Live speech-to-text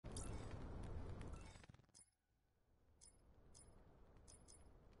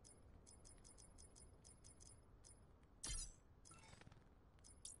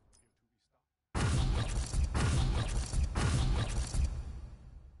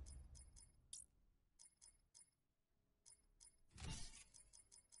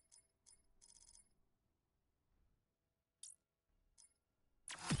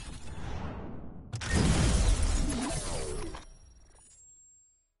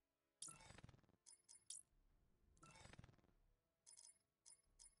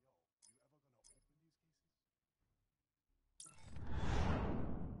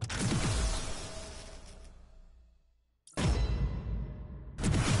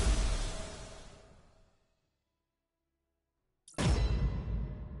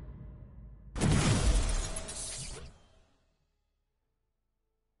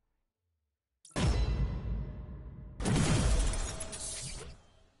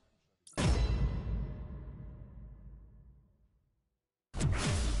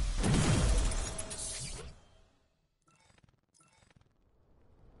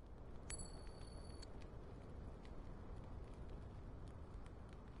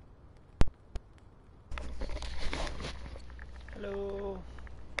Hello.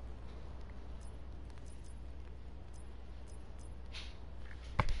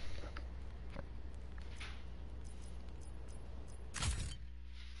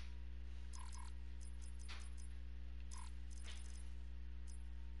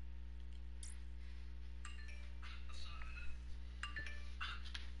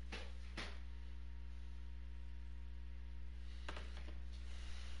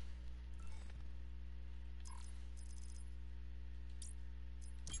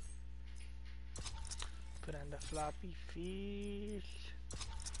 Put on the floppy fish.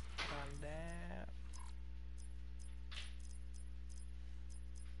 On that.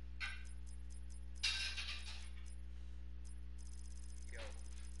 Yo,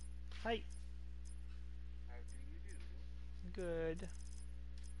 Hi. how do you do? Good. That's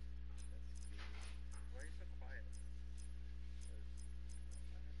good. Why are you so quiet? 'Cause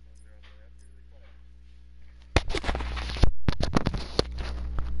my headphones are on, but I have to be really quiet.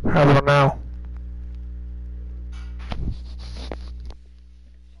 How about now?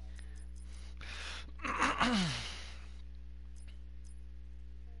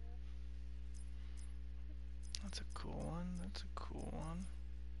 That's a cool one. That's a cool one.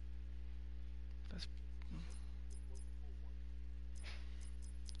 That's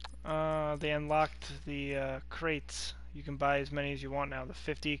they unlocked the crates. You can buy as many as you want now. The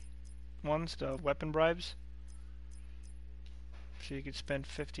 50 ones, the weapon bribes. So you could spend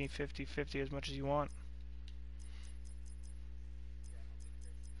 50, 50, 50 as much as you want.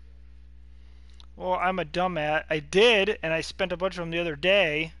 Well, I'm a dumbass. I did, and I spent a bunch of them the other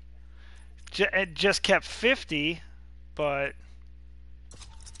day. It just kept 50, but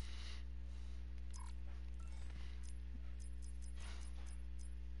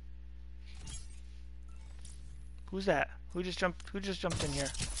who's that? Who just jumped? Who just jumped in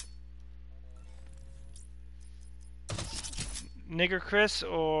here? Nigger Chris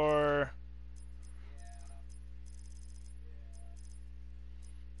or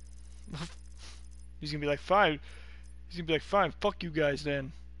he's gonna be like fine. He's gonna be like fine. Fuck you guys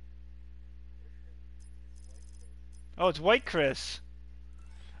then. Oh, it's White Chris.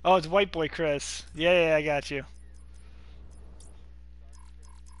 Oh, it's White Boy Chris. Yeah, yeah, I got you.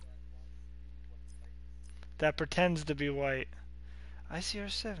 That pretends to be white.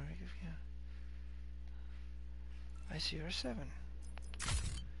 ICR7. ICR7.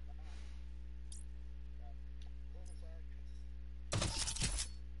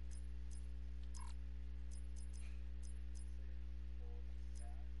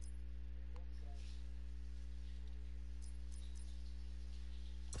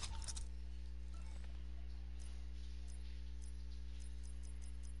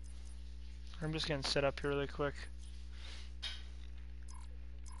 I'm just getting set up here really quick.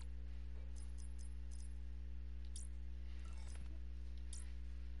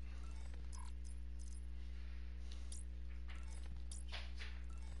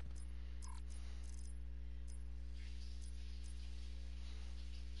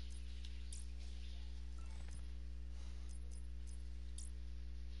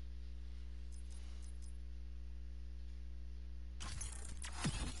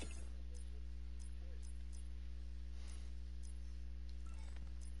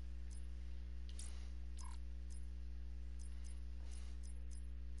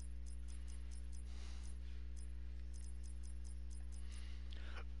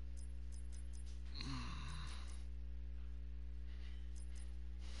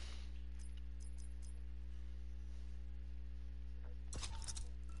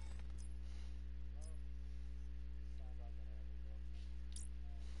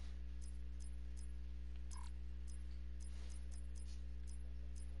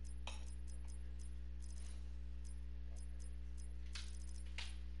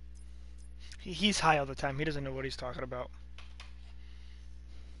 He's high all the time. He doesn't know what he's talking about.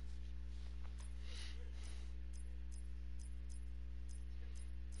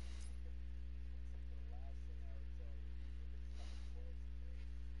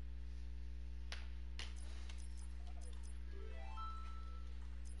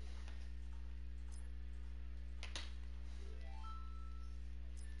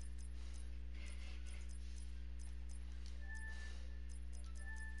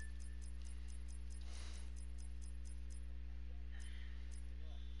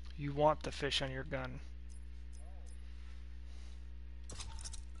 You want the fish on your gun.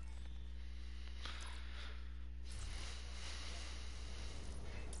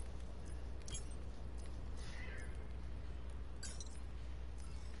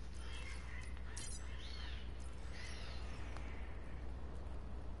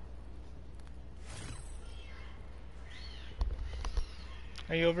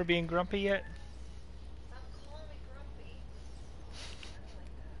 Are you over being grumpy yet? Stop calling me grumpy. I don't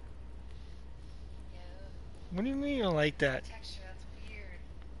like that. Yeah. What do you mean you don't like that? Texture, that's weird.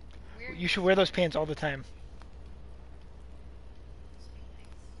 Weird. You should wear those pants all the time. Just be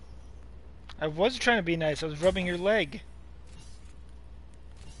nice. I was trying to be nice. I was rubbing your leg.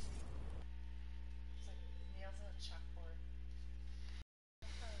 It's like nails on a chalkboard.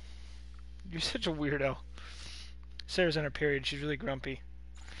 You're such a weirdo. Sarah's on her period. She's really grumpy.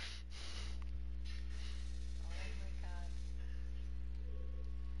 Oh my god.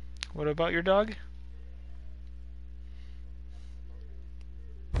 What about your dog?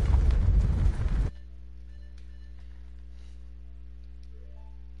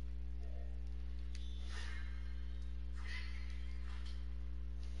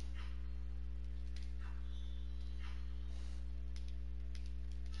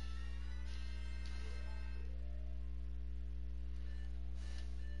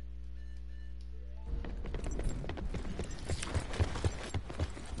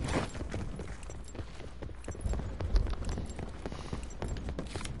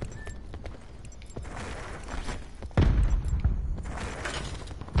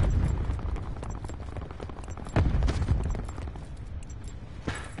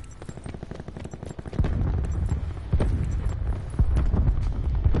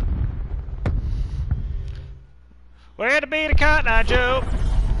 Where to be the Cotton Eye Joe?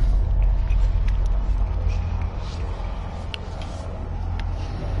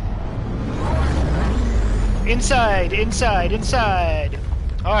 Inside, inside, inside.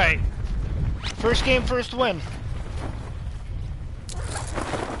 Alright. First game, first win.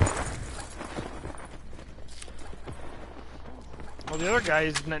 Well, the other guy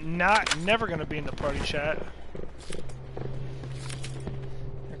is never going to be in the party chat.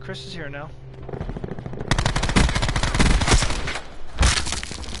 Chris is here now.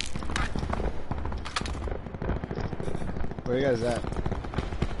 Where you guys at?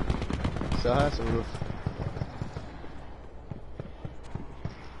 Cell house or roof?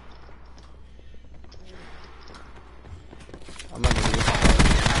 I'm on the roof.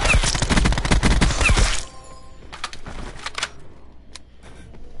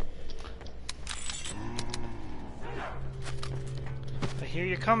 I hear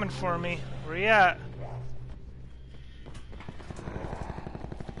you coming for me. Where you at?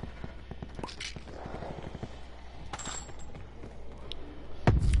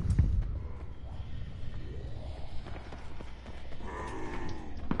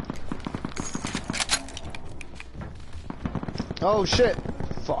 Oh shit!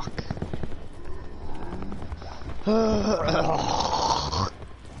 Fuck.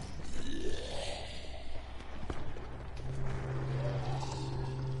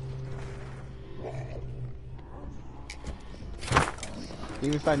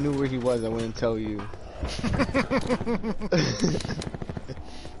 Even if I knew where he was, I wouldn't tell you.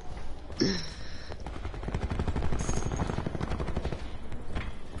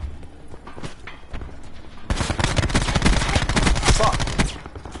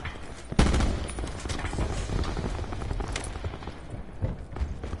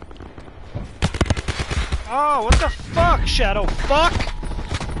 Oh, what the fuck, Shadow? Fuck!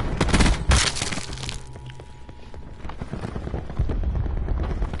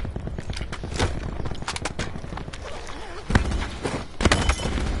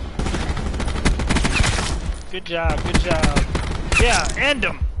 Good job, good job. Yeah, end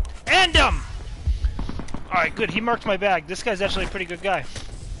him! End him! Alright, good. He marked my bag. This guy's actually a pretty good guy.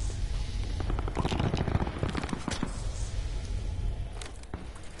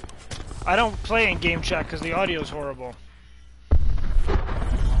 I don't play in game chat because the audio's horrible.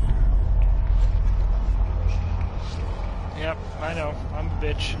 Yep, I know. I'm a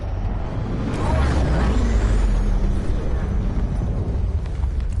bitch.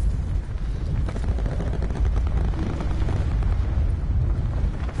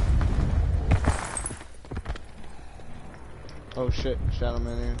 Oh shit, Shadow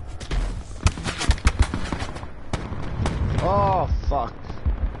Man here. Oh fuck.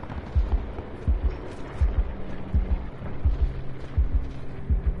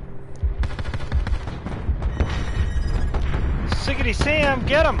 Siggity Sam,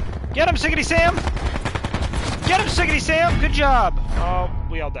 get him! Get him, Siggity Sam! Get him, Siggity Sam! Good job! Oh,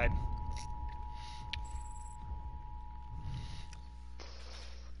 we all died.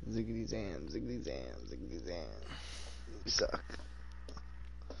 Ziggity Zam, ziggity zam, ziggity zam. You suck.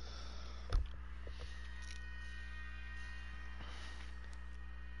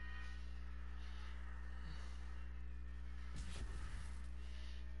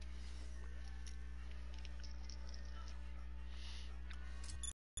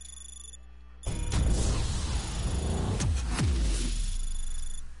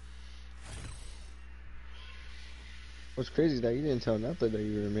 What's crazy is that you didn't tell nothing that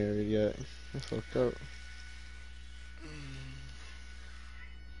you were married yet. That's fucked up.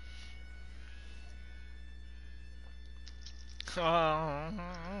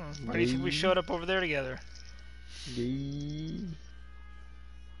 Why do you think we showed up over there together? Gee.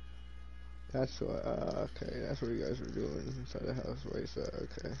 That's what, okay, that's what you guys were doing inside the house, right? So,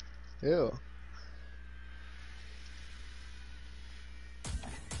 okay. Ew.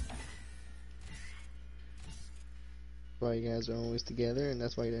 Why you guys are always together, and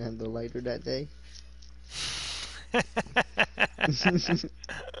that's why you didn't have the lighter that day?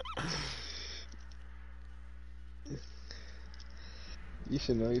 You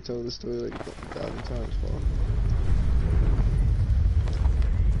should know, you told the story like 1,000 times, Paul.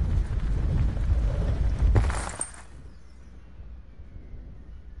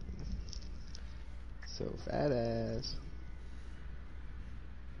 So fat ass.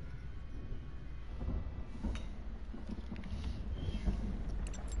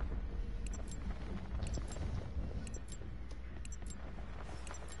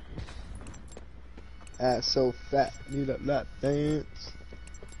 Ass so fat, need a lap dance.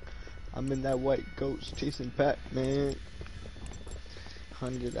 I'm in that white ghost chasing Pac-Man.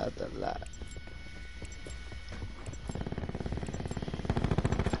 100 out the lot.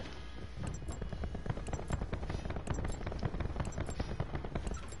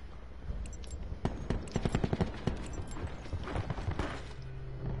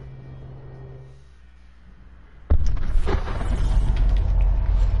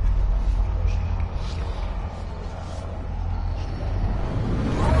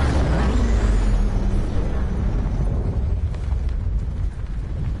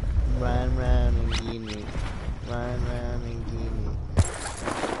 Run round and gimme. Run round and gimme.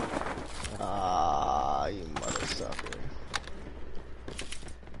 Ah, you mother sucker.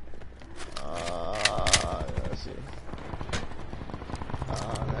 Ah, that's it.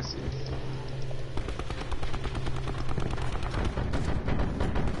 Ah, that's it.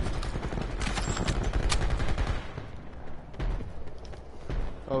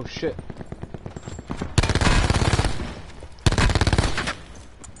 Oh shit.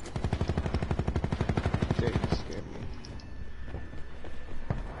 Okay, you scared me.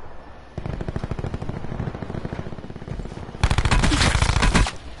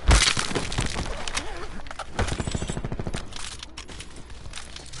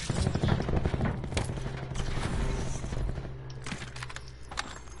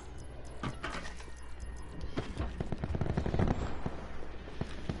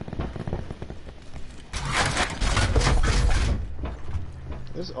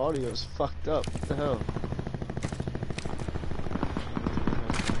 This audio is fucked up. What the hell?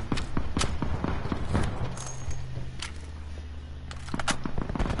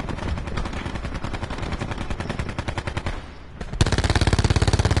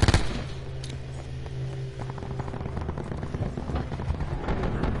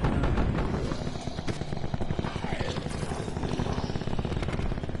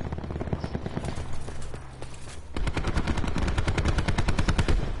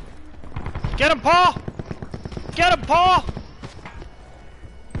 Get him, Paul! Get him, Paul!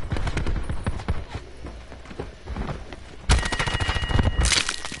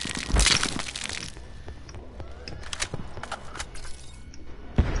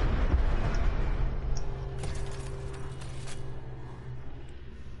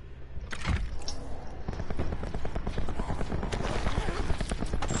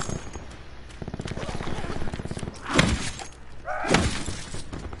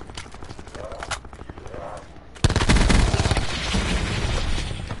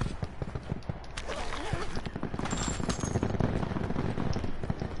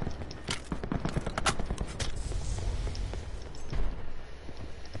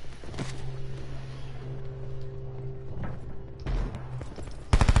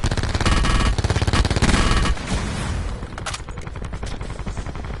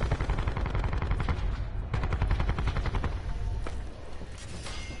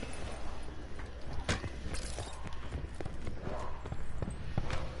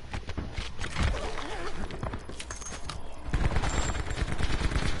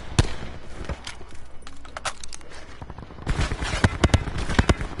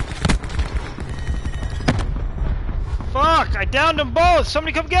 Fuck! I downed them both!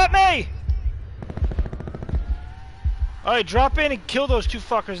 Somebody come get me! Alright, drop in and kill those two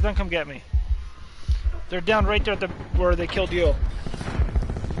fuckers, then come get me. They're down right there at where they killed you.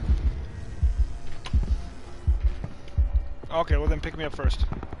 Okay, well then pick me up first.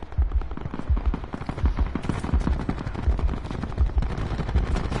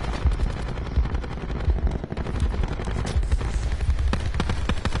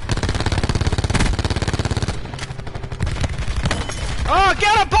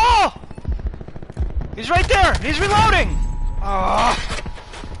 He's right there! He's reloading! Oh.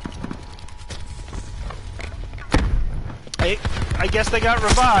 I guess they got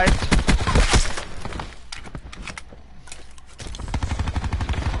revived.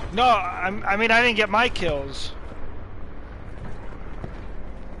 No, I mean, I didn't get my kills.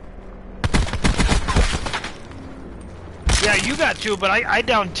 Yeah, you got 2, but I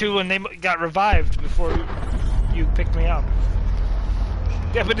downed 2 and they got revived before you picked me up.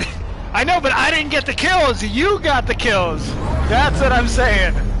 Yeah, but I know, but I didn't get the kills. You got the kills. That's what I'm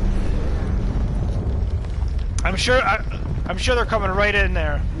saying. I'm sure they're coming right in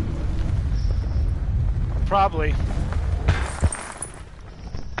there. Probably.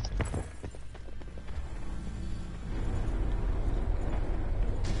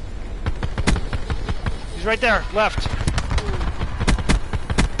 He's right there, left.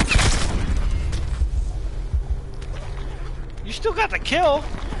 You still got the kill.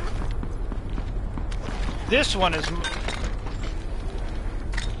 This one is...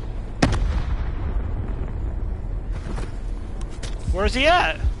 Where's he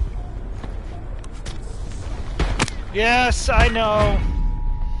at? Yes, I know.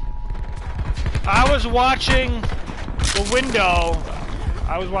 I was watching the window.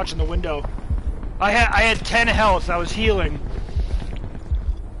 I was watching the window. I had 10 health. I was healing.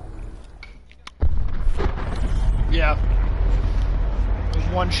 Yeah. It was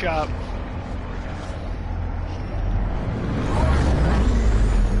one shot.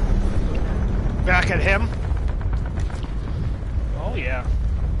 Back at him. Oh yeah.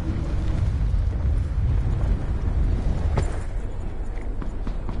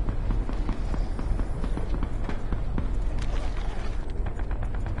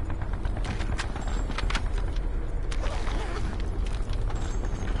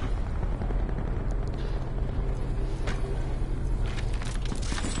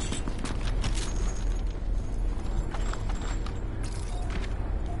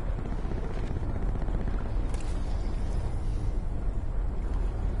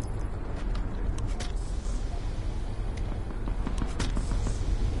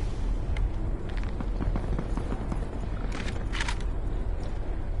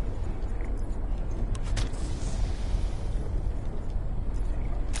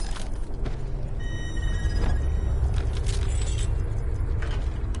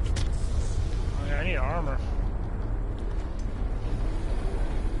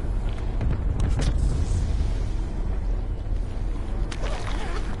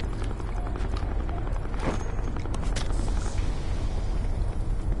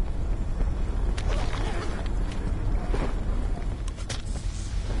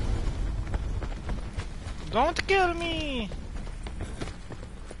 Don't kill me!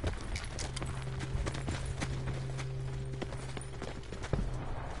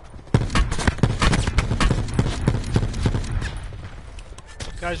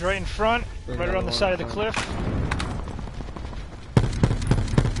 Guy's right in front, right around the side of the cliff.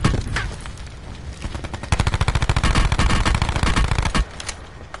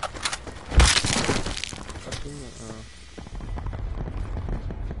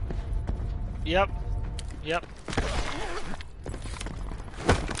 Yep. Yep.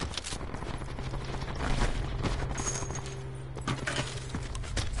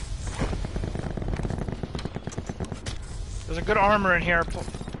 There's a good armor in here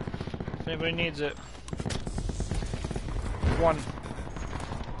if anybody needs it. One.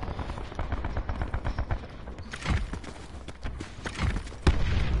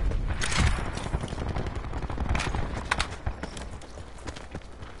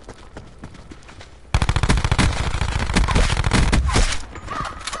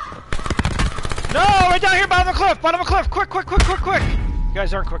 Right down here, bottom of the cliff! Bottom of the cliff! Quick, quick, quick, quick, quick! You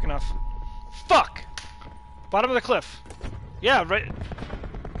guys aren't quick enough. Fuck! Bottom of the cliff. Yeah, right.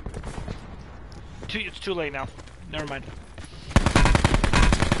 It's too late now. Never mind.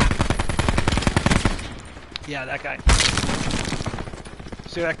 Yeah, that guy.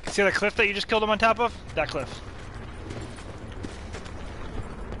 See that cliff that you just killed him on top of? That cliff.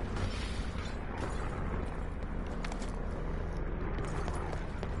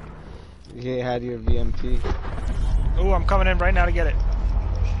 He had your VMP. Ooh, I'm coming in right now to get it.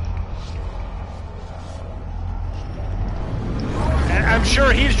 And I'm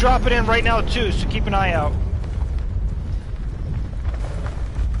sure he's dropping in right now too, so keep an eye out.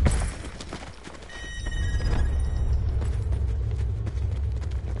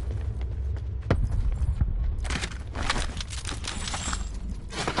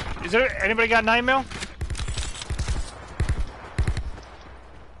 Is there anybody got 9mm?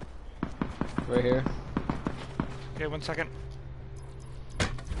 Right here. Okay, 1 second.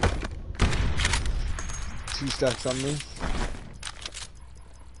 2 stacks on me.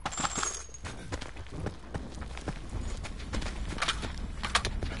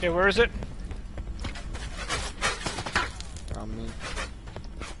 Okay, where is it? On me.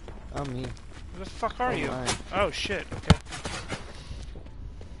 On me. Where the fuck are you? Mine. Oh shit, okay.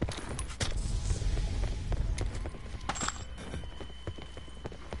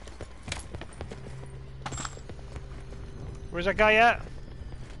 Where's that guy at?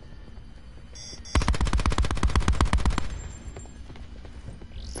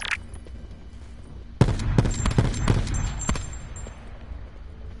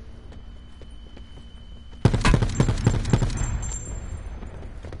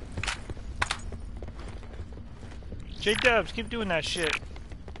 J-Dubs, keep doing that shit.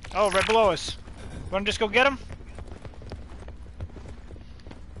 Oh, right below us. Wanna just go get him?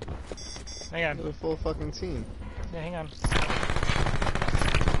 Hang on. Another full fucking team. Yeah, hang on.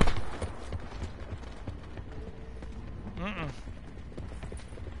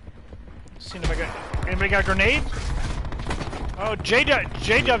 Seeing if I got... Anybody got a grenade? Oh,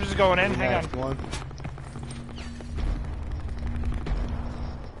 J-Dubs is going in. Hang on. One.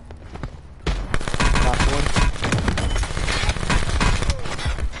 Knocked one.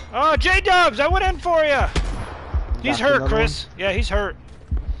 Oh, J-Dubs, I went in for you. He's Knocked hurt, another Chris. Yeah, he's hurt.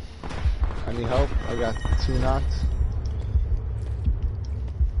 I need help. I got 2 knocks.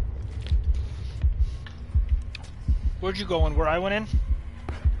 Where'd you go in? Where I went in?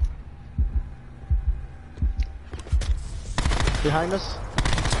 Behind us.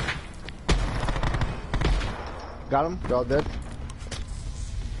 Got him. They're all dead.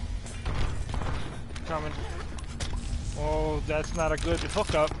 Coming. Oh, that's not a good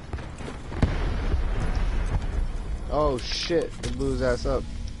hookup. Oh shit. They blew his ass up.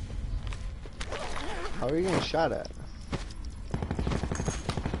 How are you getting shot at?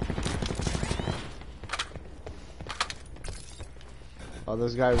 Oh,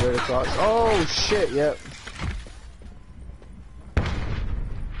 this guy right across. Oh shit, yep.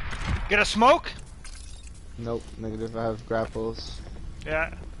 Get a smoke? Nope, negative. I have grapples.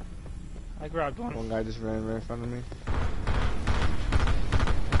 Yeah. I grabbed one. One guy just ran right in front of me.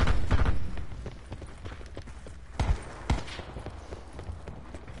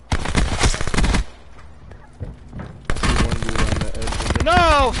 One dude on the edge of the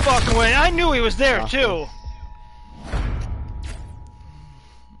No fucking way. I knew he was there Awesome. too.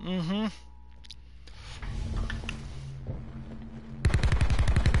 Mm-hmm.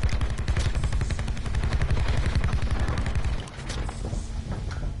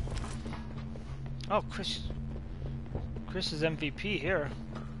 Oh, Chris is MVP here.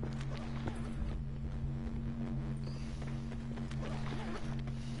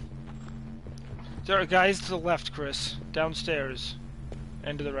 There are guys to the left, Chris. Downstairs.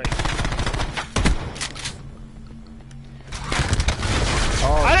 And to the right.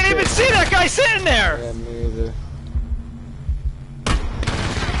 Oh, I didn't shit. even see that guy sitting there! Yeah, me either.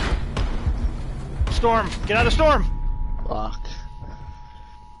 Storm, get out of the storm! Fuck.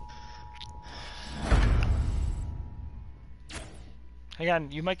 Hang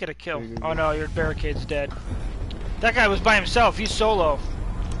on, you might get a kill. Here you go. Oh no, your barricade's dead. That guy was by himself, he's solo.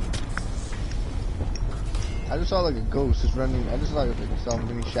 I just saw like a ghost just running. I just saw like so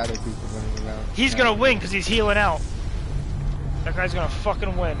many shadow people running around. He's gonna win because he's healing out. That guy's gonna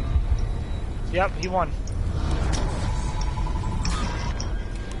fucking win. Yep, he won.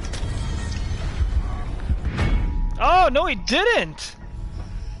 Oh, no he didn't!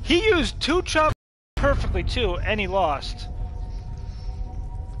 He used 2 chops perfectly too, and he lost.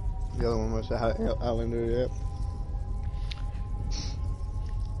 The other one was the Outlander, yep.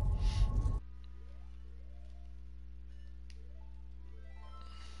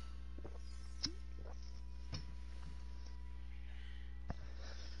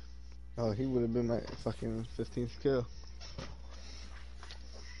 Oh, he would have been my fucking 15th kill.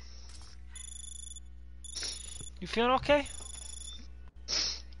 You feeling okay?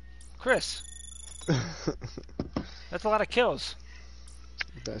 Chris, that's a lot of kills.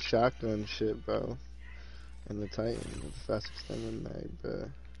 That shotgun shit, bro. And the Titan with the fast extended mag, bro.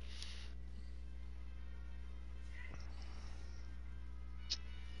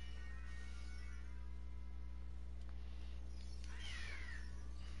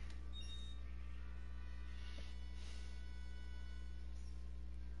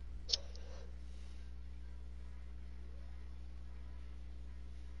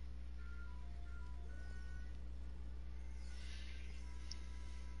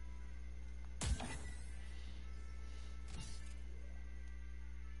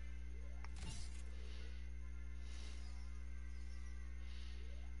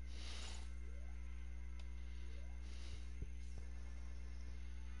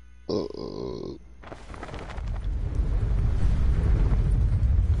 Uh-oh.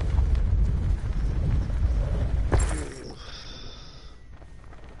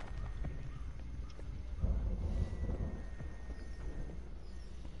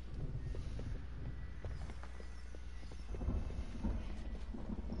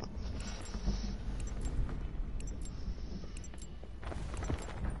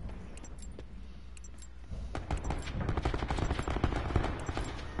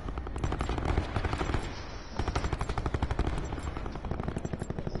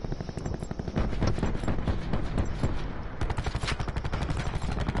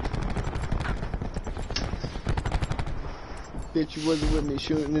 Bitch, you wasn't with me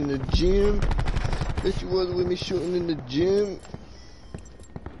shooting in the gym. Bitch, you wasn't with me shooting in the gym.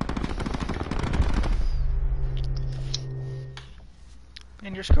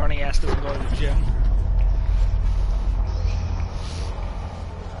 And your scrawny ass doesn't go to the gym.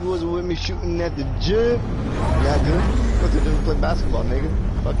 You wasn't with me shooting at the gym. Yeah, dude. What's it doing? Play basketball, nigga.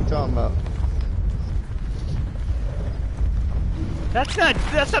 What you talking about? That's not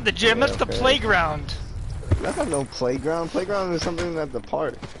the gym. Yeah, That's the okay. playground. That's not no playground. Playground is something at the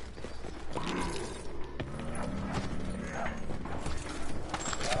park.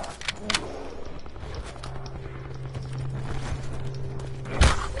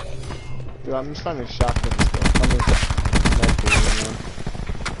 Dude, I'm just finding shotguns. I mean, snipers, you know?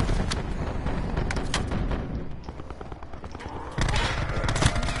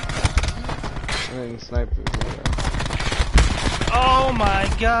 I mean, snipers, yeah. Oh my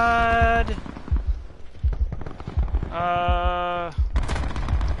god.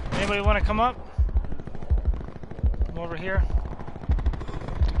 Anybody want to come up? Come over here.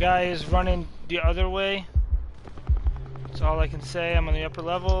 The guy is running the other way. That's all I can say. I'm on the upper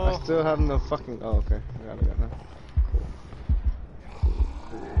level. I still have no fucking. Oh, okay. I got it now.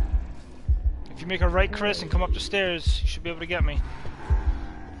 If you make a right, Chris, and come up the stairs, you should be able to get me.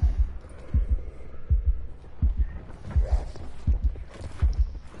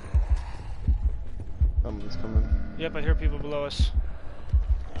 Someone's coming. Yep, I hear people below us.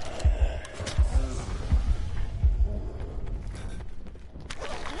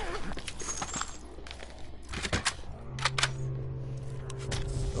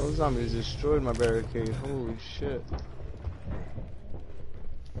 Those zombies destroyed my barricade. Holy shit. Get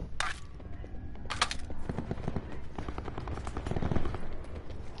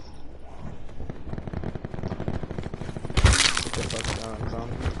the fuck down,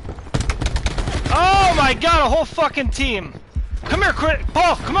 zombie. Oh my god, a whole fucking team! Come here, quick,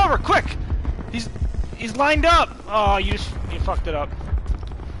 Paul, come over, quick! He's lined up! Oh, you fucked it up.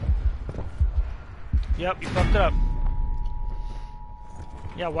 Yep, you fucked it up.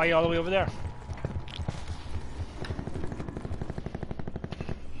 Yeah, why are you all the way over there?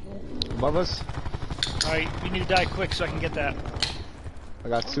 Above us? Alright, you need to die quick so I can get that. I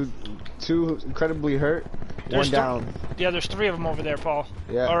got two incredibly hurt. There's one down. Yeah, there's 3 of them over there, Paul.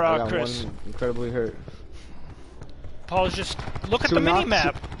 Yeah, Or, I got Chris. one incredibly hurt. Paul's just... Look at Two the knocked.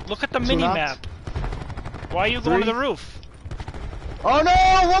 mini-map! Look at the Two mini-map! Why are you going to 3. the roof? Oh no!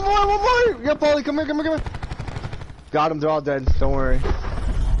 One more! Yeah, Paulie, come here. Got them, they're all dead. Don't worry.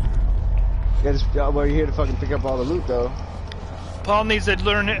 Yeah, well, you're here to fucking pick up all the loot, though. Paul needs to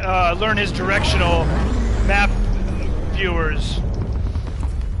learn his directional map viewers.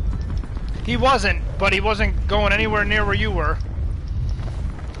 He wasn't, but he wasn't going anywhere near where you were.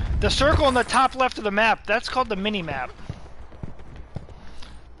 The circle on the top left of the map, that's called the mini-map.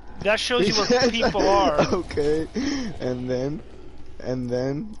 That shows you where people are. Okay. And then...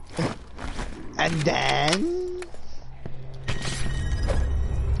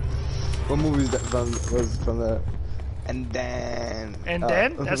 What movie is that was from the... And then...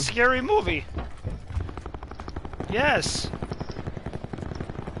 That's a scary movie. Yes.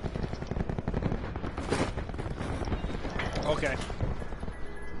 Okay.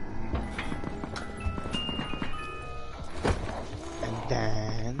 And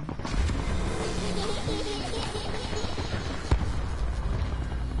then...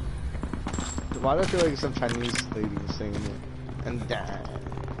 Why do I feel like some Chinese lady was singing it? And then...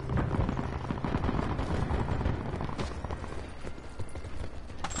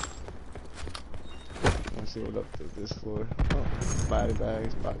 Let's see what up to this floor. Oh, body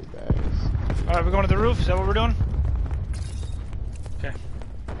bags. Alright, we're going to the roof? Is that what we're doing? Okay.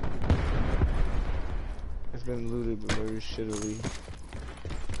 It's been looted, but very shittily.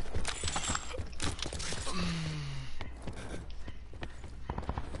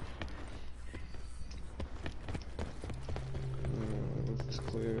 It's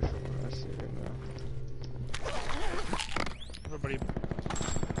clear from what I see right now. Everybody.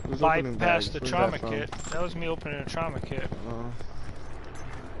 Who's opening bags? bypassed the Where's trauma that from? kit. That was me opening a trauma kit.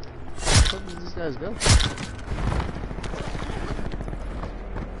 Where did these guys go?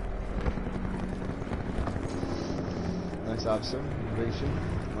 Nice officer. Innovation.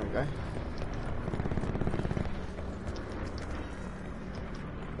 Okay.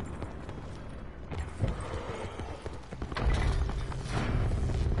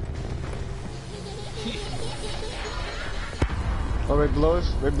 Oh, right below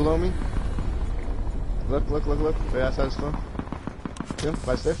us. Right below me. Look, look, look, look. Right outside his phone. Him,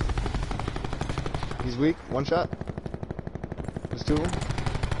 by stiff. He's weak. One shot. There's two of them.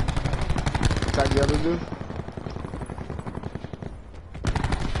 Attack the other dude.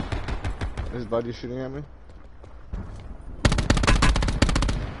 His buddy shooting at me.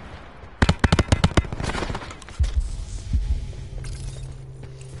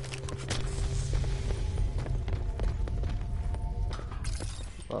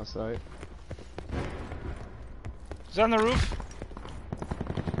 Lost sight. He's on the roof.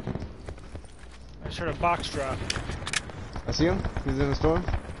 I just heard a box drop. I see him. He's in the storm.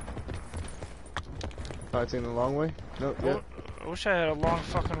 Probably taking the long way. Nope, Oh, yep. I wish I had a long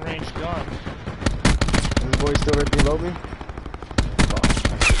fucking range gun. And this boy's still right below me. Fuck,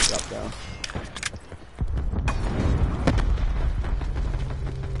 I should drop down.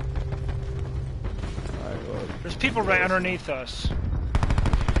 Alright, well. There's people right underneath us.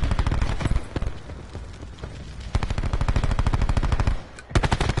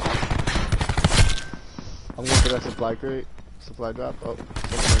 I'm going for that supply crate. Supply drop. Oh,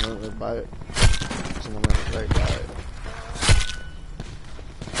 someone went right by it. Someone went right by it.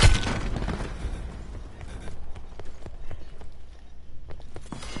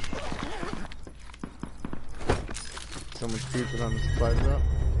 Someone's creeping on the supply drop.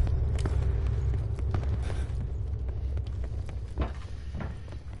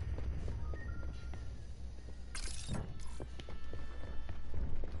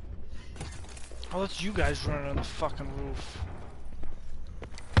 Oh, that's you guys running on the fucking roof.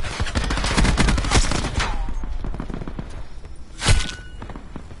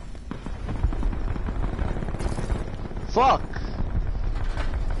 Fuck!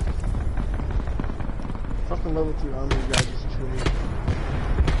 Fucking level 3 armor guy just chewing.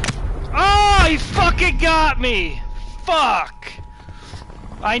 Oh, he fucking got me! Fuck!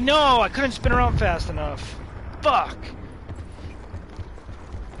 I know, I couldn't spin around fast enough. Fuck!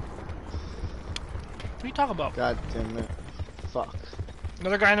 What are you talking about? God damn it. Fuck.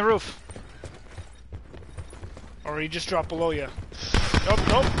 Another guy on the roof. Or he just dropped below you. Nope,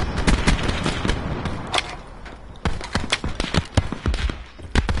 nope.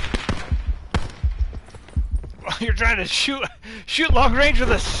 You're trying to shoot long range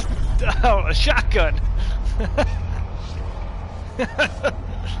with a shotgun.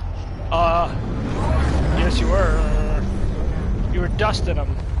 Yes you were. You were dusting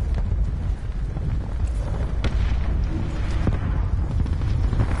them.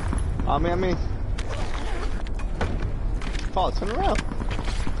 Oh man, Paul, turn around.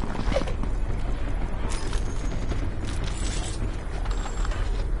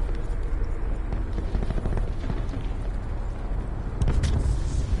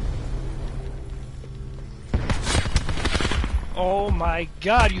 Oh my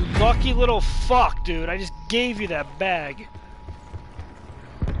god, you lucky little fuck, dude. I just gave you that bag.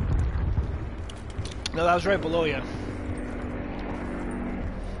 No, that was right below you.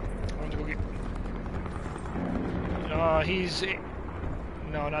 I want to go get... he's...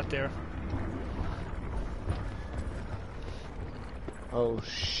 No, not there. Oh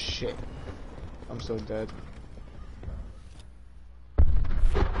shit. I'm so dead.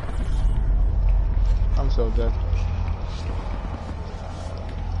 I'm so dead.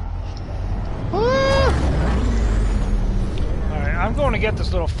 Alright, I'm going to get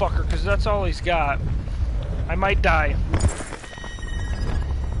this little fucker, because that's all he's got. I might die.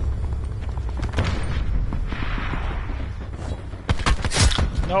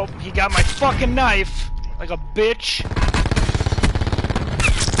 Nope, he got my fucking knife, like a bitch.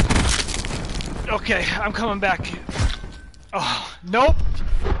 Okay, I'm coming back. Oh, nope!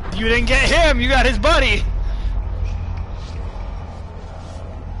 You didn't get him, you got his buddy!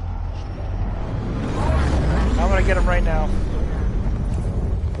 I'm gonna get him right now.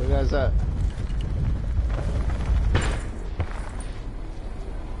 Where the guy's at?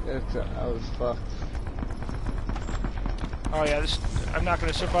 I was fucked. Oh yeah, I'm not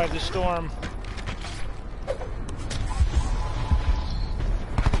gonna survive this storm.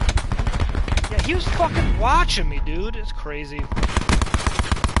 Yeah, he was fucking watching me, dude. It's crazy.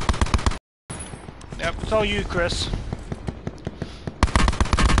 Yep, it's all you, Chris.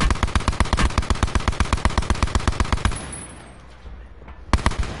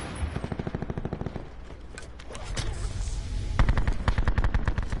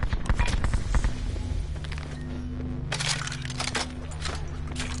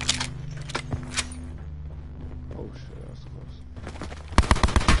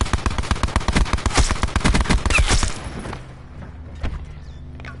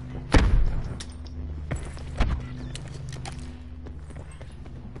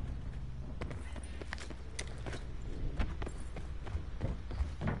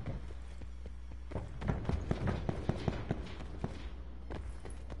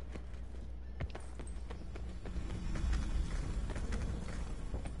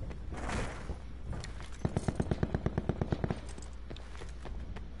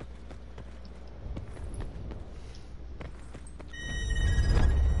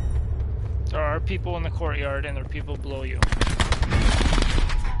 people in the courtyard and there are people below you.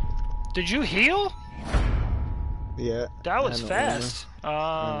 Did you heal? Yeah. That was I know, fast.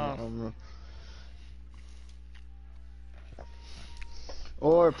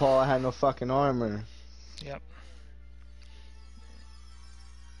 Or Paul, I had no fucking armor. Yep.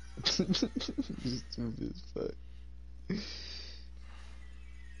 Stupid as fuck.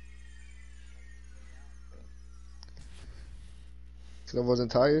 So I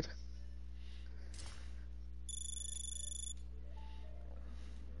wasn't tired?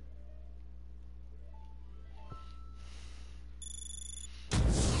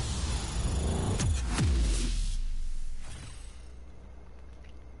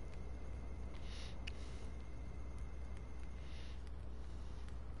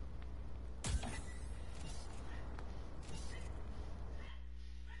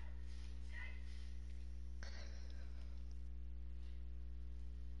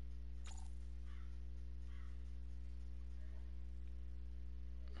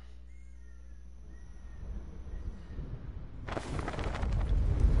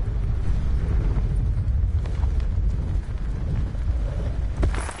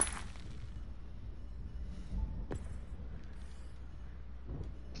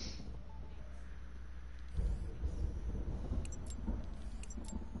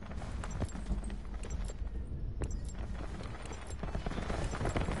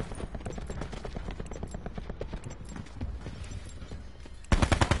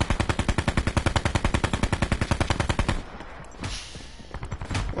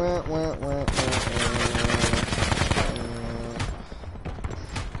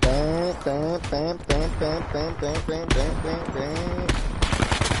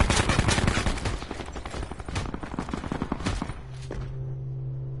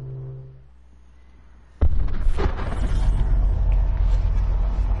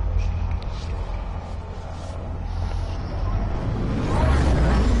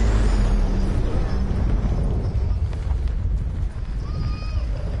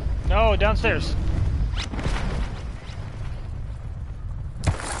 No, downstairs.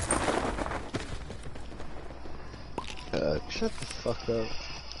 Shut the fuck up.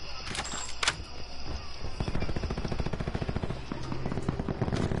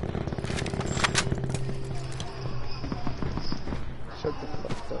 Shut the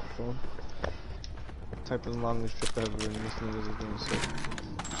fuck up, phone. Type of the longest trip ever and this nigga was doing so.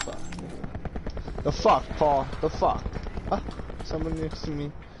 Fuck. The fuck, Paul? The fuck? Ah, someone next to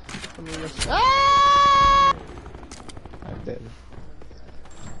me. Someone next to me. Ah! I'm dead.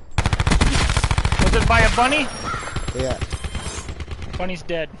 Was it by a bunny? Yeah. Bunny's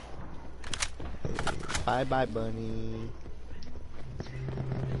dead. Bye bye, bunny.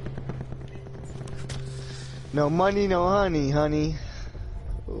 No money, no honey, honey.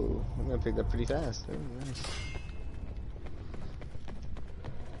 Oh, I'm gonna pick that pretty fast. Oh, nice.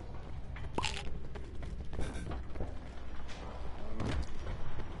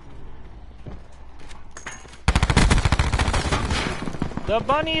 The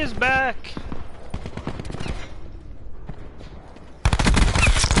bunny is back.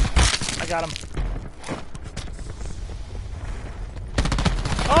 I got him.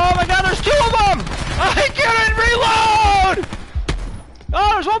 Oh my god, there's two of them! I can't reload!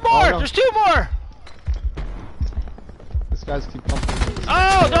 Oh, there's one more! Oh, no. There's two more! This guy's keep pumping.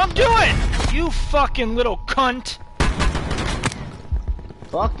 Oh, don't do it! You fucking little cunt!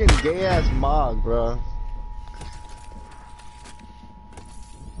 Fucking gay ass mog, bro.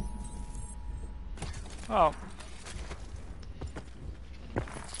 Oh.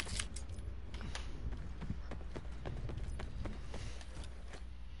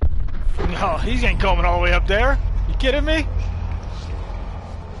 No, he ain't coming all the way up there. You kidding me?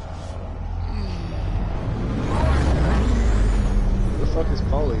 Where the fuck is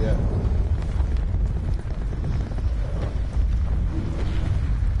Paulie at?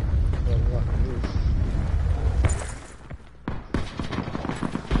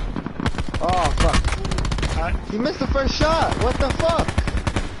 Oh fuck. He missed the first shot! What the fuck?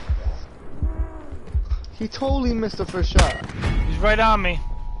 He totally missed the first shot. He's right on me.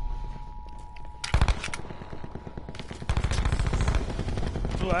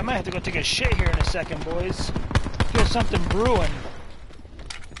 Ooh, I might have to go take a shit here in a second, boys. Feel something brewing.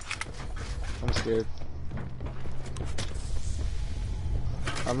 I'm scared.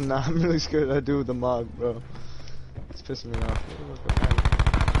 I'm really scared of that dude with the mog, bro. It's pissing me off.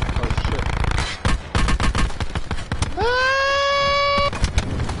 Oh shit.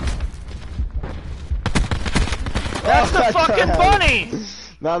 That's the fucking bunny!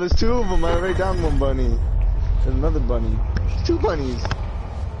 Nah, there's two of them. I already down one bunny. There's another bunny. There's two bunnies.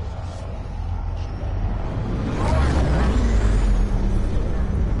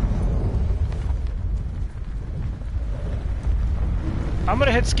 I'm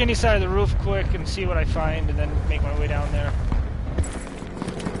gonna hit skinny side of the roof quick and see what I find, and then make my way down there.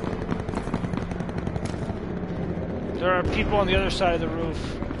 There are people on the other side of the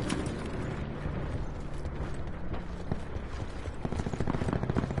roof.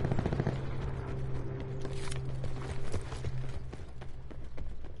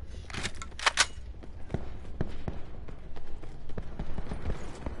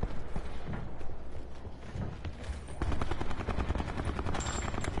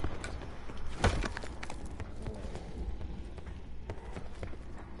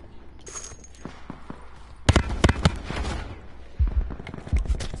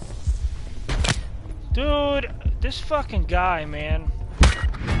 Dude, this fucking guy, man.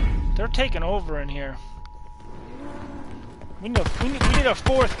 They're taking over in here. We need a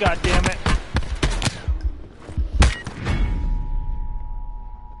fourth, goddammit.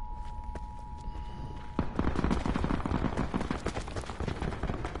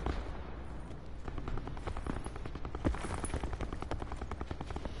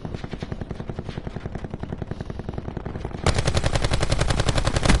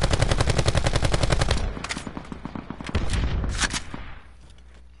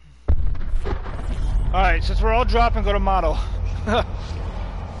 Alright, since we're all dropping, go to model. I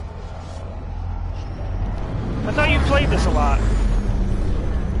thought you played this a lot.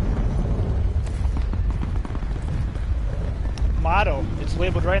 Model. It's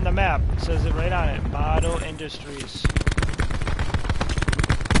labeled right in the map. It says it right on it. Model Industries.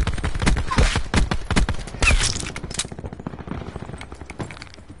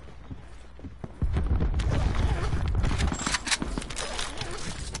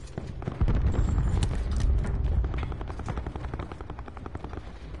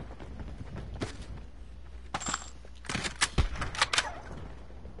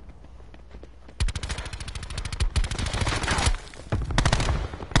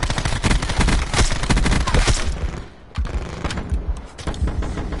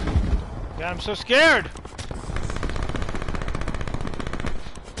 God, I'm so scared!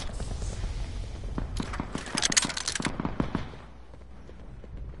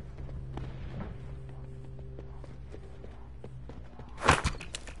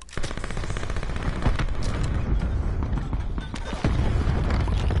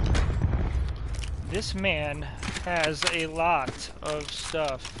 This man has a lot of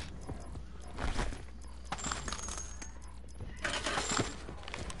stuff.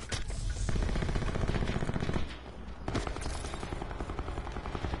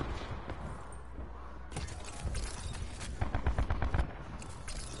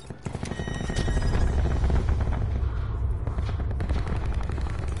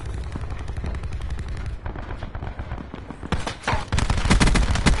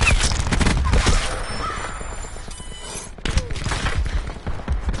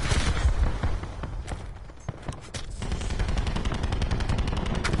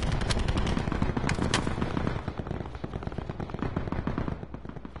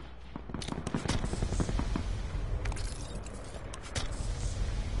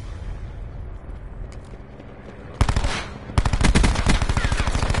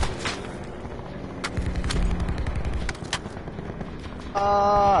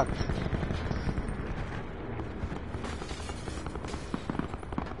 Fuck!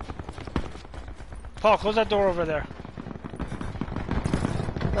 Paul, close that door over there.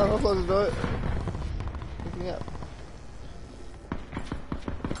 No, don't close the door. Pick me up.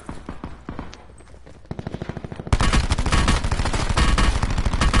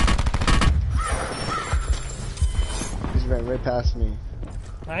 He's ran right past me.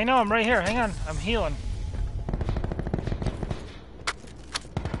 I know, I'm right here. Hang on, I'm healing.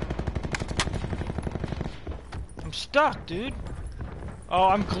 I'm stuck, dude. Oh,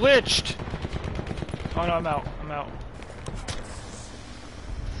 I'm glitched. Oh no, I'm out. I'm out.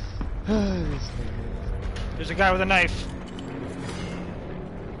 There's a guy with a knife.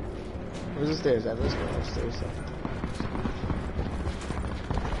 Where's the stairs at? Let's go upstairs.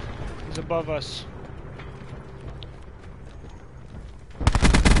 He's above us.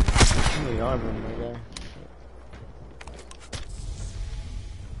 How many armor on my guy?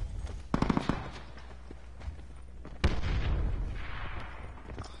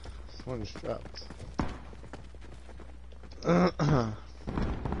 One just dropped.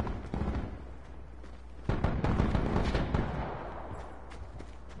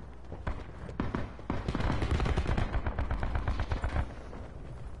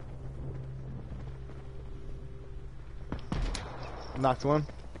 Knocked one.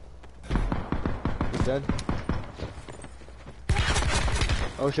 He's dead.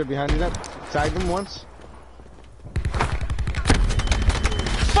 Oh shit, behind you then. Tagged him once.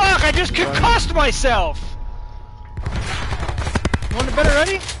 Fuck, I just concussed myself! Want to bed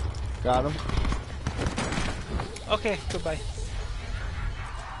already? Got him. Okay, goodbye.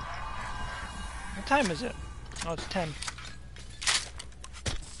 What time is it? Oh, it's 10.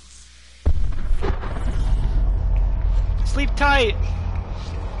 Sleep tight!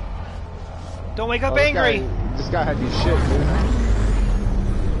 Don't wake up angry! This guy had you shit,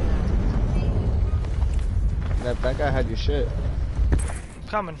 dude. That guy had you shit. I'm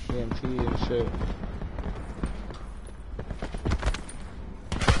coming. EMP and shit.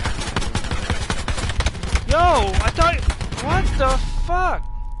 Yo! I thought... What the fuck?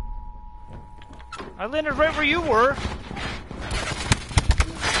 I landed right where you were.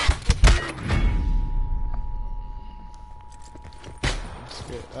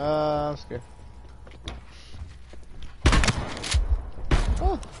 I'm scared.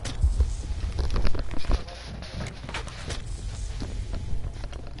 Oh.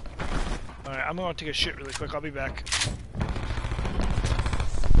 Alright, I'm gonna take a shit really quick. I'll be back.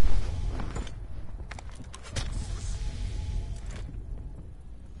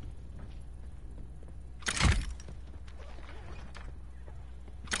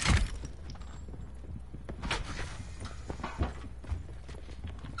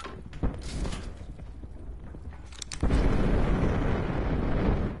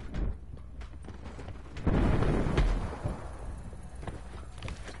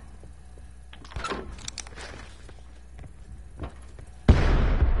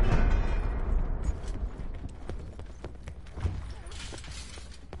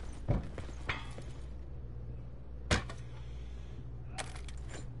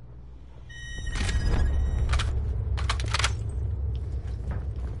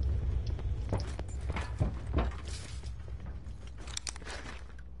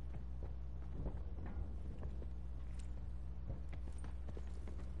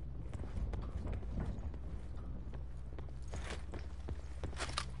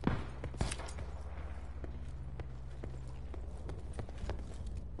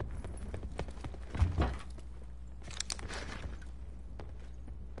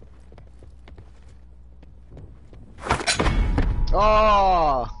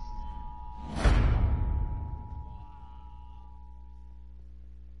 Oh!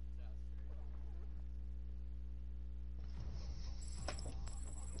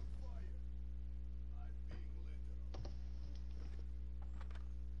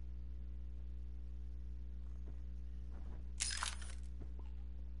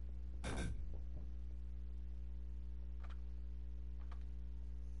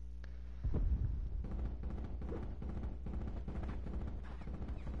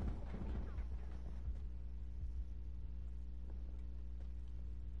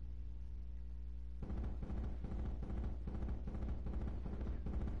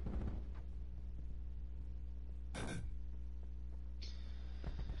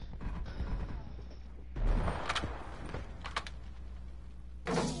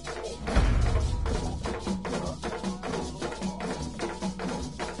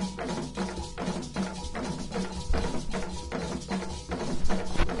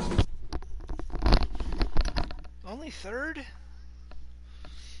 Only third?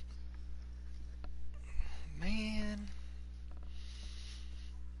 Man.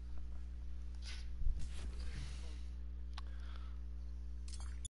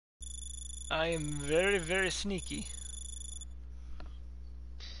 I am very, very sneaky.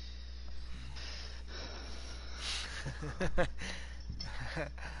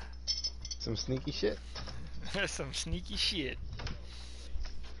 Some sneaky shit. Some sneaky shit.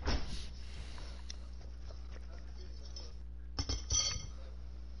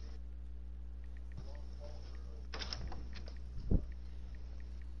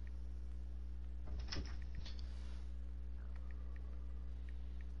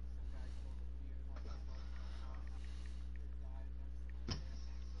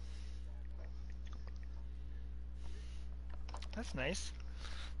 That's nice.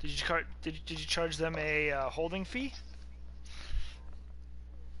 Did you charge them a holding fee?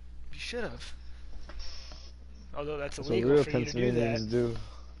 You should have. Although that's That's what illegal real for you to do that. Pennsylvanians do.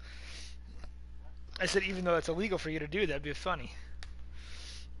 I said even though it's illegal for you to do that, it'd be funny.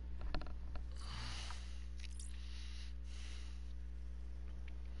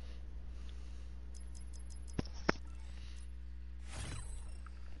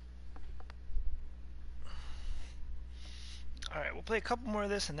 Alright, we'll play a couple more of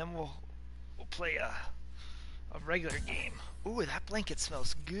this and then we'll play a regular game. Ooh, that blanket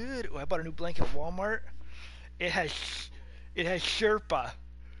smells good. Ooh, I bought a new blanket at Walmart. It has Sherpa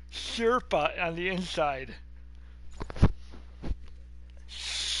on the inside.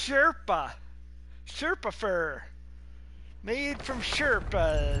 Sherpa. Sherpa fur. Made from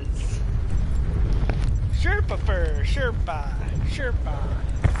Sherpas. Sherpa fur. Sherpa. Sherpa.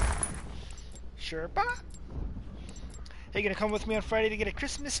 Sherpa? Hey, you gonna come with me on Friday to get a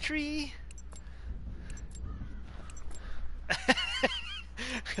Christmas tree?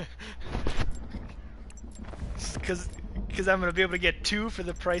 Cause I'm gonna be able to get 2 for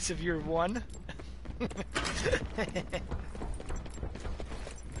the price of your 1.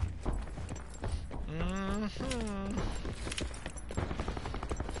 Mm-hmm.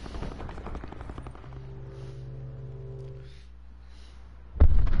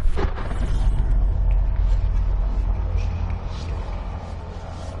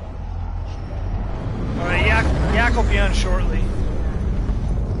 Alright, Yak will be on shortly.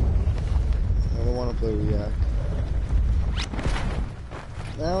 I don't want to play with Yak.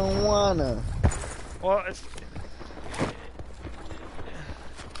 I don't wanna. Well, it's...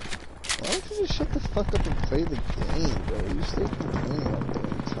 Why don't you just shut the fuck up and play the game, bro? You stay complaining all the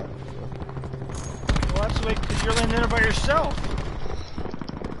time, bro. Well, that's the way, because you're landing there by yourself.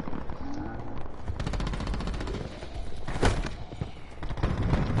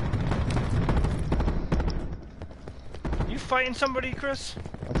 You fighting somebody, Chris?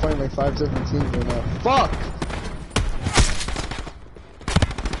 I'm fighting like 5 different teams right now. Fuck!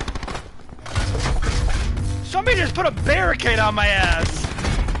 Somebody just put a barricade on my ass!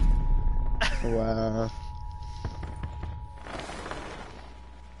 Wow.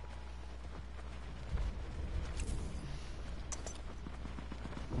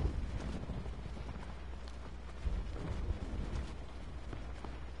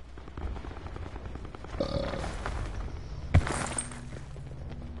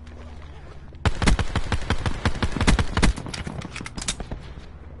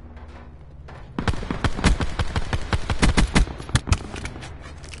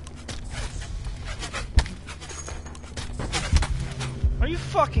 Are you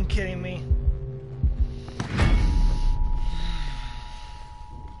fucking kidding me?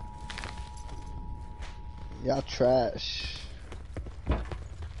 Y'all trash.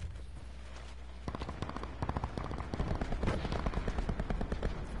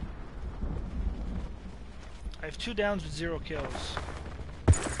 I have 2 downs with 0 kills.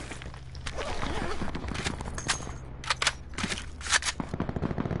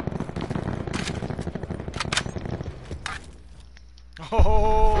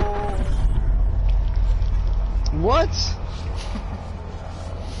 Oh! What?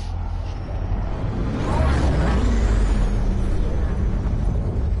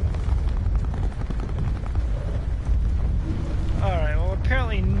 Alright, well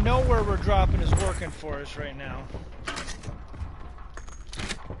apparently nowhere we're dropping is working for us right now.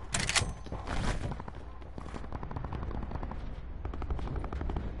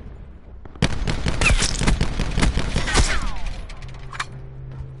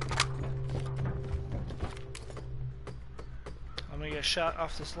 I'm gonna get a shot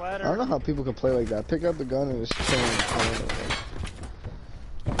off this ladder. I don't know how people can play like that. Pick up the gun and just kill him.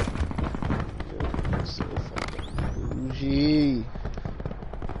 Dude, so fucking bougie.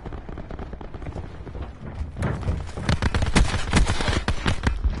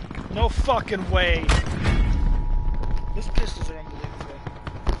 No fucking way. These pistols are unbelievable.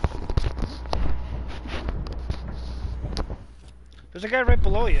 There's a guy right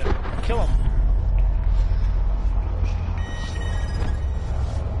below you. Kill him.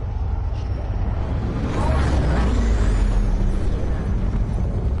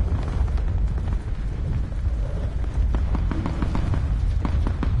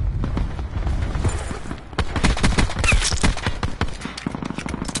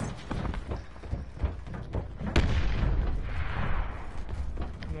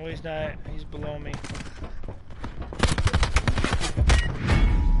 No, he's not. He's below me.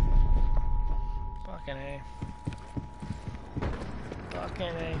 Fucking A. Fucking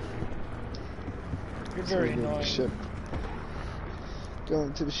A. You're very annoying. Ship.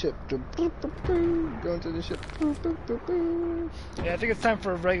 Going to the ship. Going to the ship. Yeah, I think it's time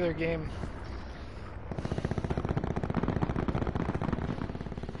for a regular game.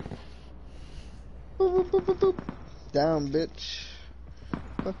 Down, bitch.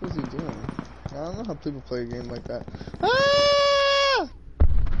 What the fuck was he doing? I don't know how people play a game like that. Ah!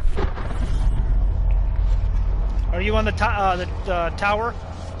 Are you on the tower?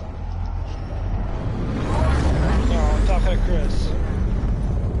 No, I'm talking to Chris.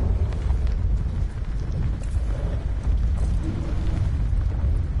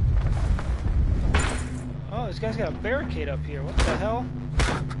 Oh, this guy's got a barricade up here. What the hell?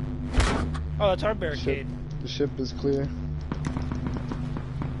 Oh, that's our barricade. The ship is clear.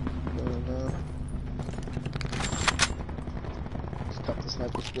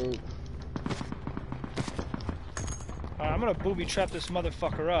 sniper scope. I'm gonna booby trap this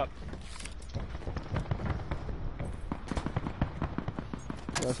motherfucker up.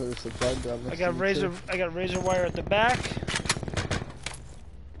 That's what it's supply drop next I got to me, too. I got razor wire at the back.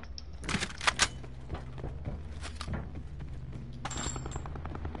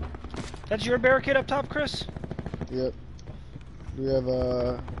 That's your barricade up top, Chris? Yep. We have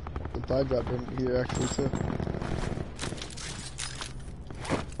a supply drop in here actually too.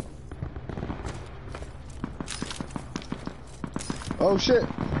 Oh shit!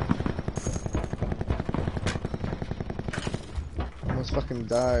 Almost fucking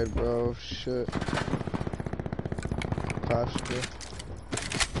died, bro. Shit. Posture.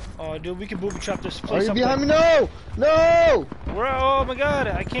 Oh, dude, we can booby trap this Oh, place you're up. behind me! No! No! Where? Oh my god,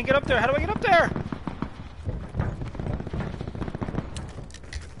 I can't get up there. How do I get up there?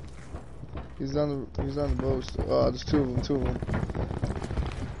 He's on the boat. Oh, there's two of them.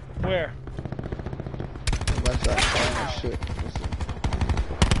 Where? Left side. Oh shit.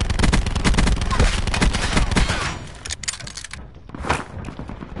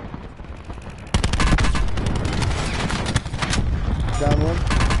 Down one.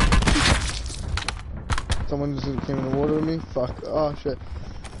 Someone just came in the water with me. Fuck. Oh shit.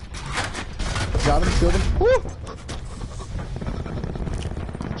 Got him. Killed him. Woo!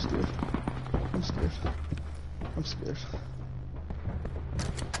 I'm scared.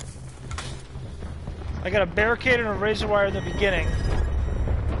 I got a barricade and a razor wire in the beginning.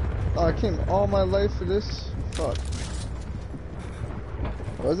 Oh, I came all my life for this. Fuck.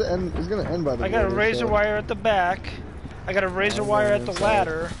 Well, it's gonna end by the way. I got a razor wire at the back. I got a razor wire at the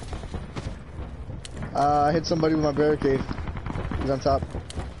ladder. I hit somebody with my barricade. He's on top.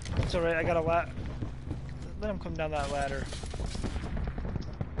 It's alright, I got a Let him come down that ladder.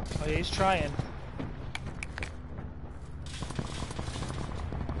 Oh yeah, he's trying.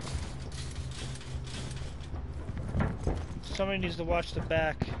 Somebody needs to watch the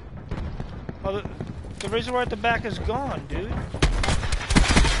back. Oh, the razor wire at the back is gone, dude.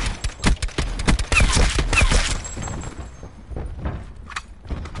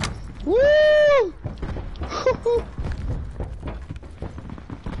 Woo!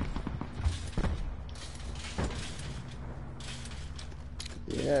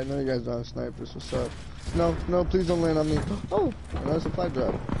 Yeah, I know you guys don't have snipers. What's up? No, please don't land on me. Oh, another supply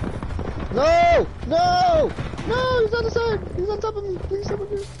drop. No! No! No! He's on the side! He's on top of me! Please,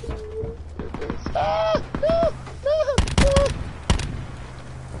 somebody. Ah! No! No! No!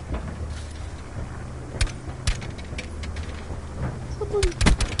 Somebody.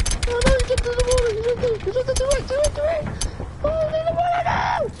 Oh no, he jumped in the water! He's right there! He's right there! To the right! Oh, he's in the water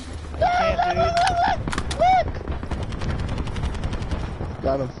now! No! Look!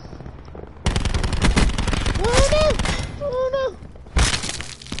 Got him. Oh no! Oh no!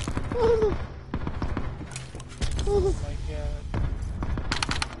 Oh no! Oh my god.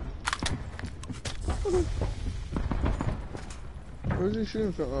 Oh no! Where's he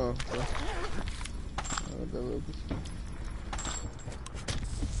shooting from? Oh, okay. Oh, that little bitch.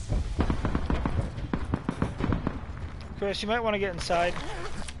 Chris, you might want to get inside.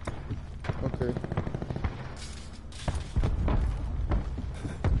 Okay.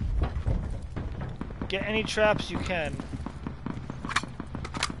 Get any traps you can.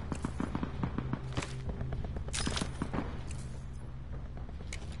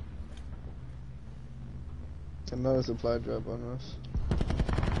 Another supply drop on us.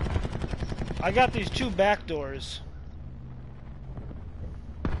 I got these two back doors.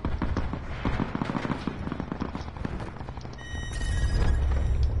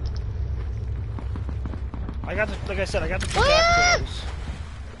 Like I said, I got the two back doors.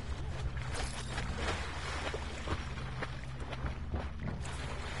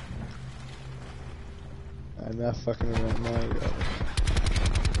 I'm not fucking around now.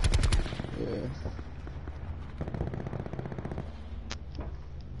 Yeah.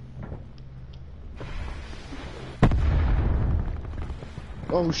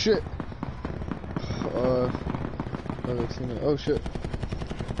 Oh shit! Another teammate. Oh shit!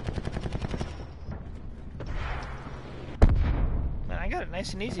 Man, I got it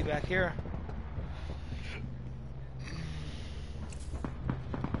nice and easy back here.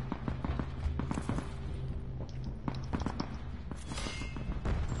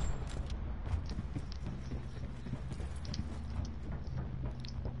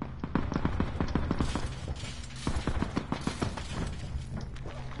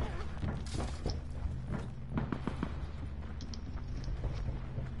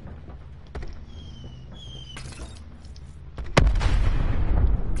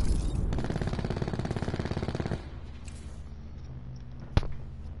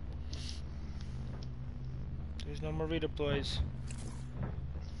 redeploys.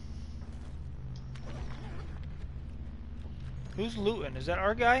 Who's looting? Is that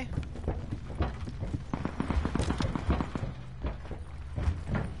our guy?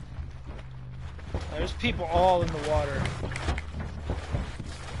 There's people all in the water.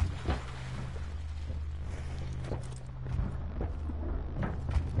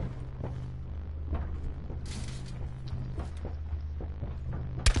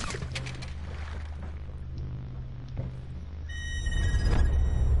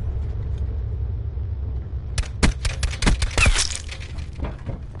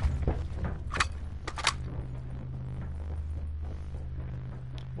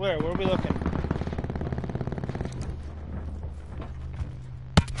 Where? Where are we looking?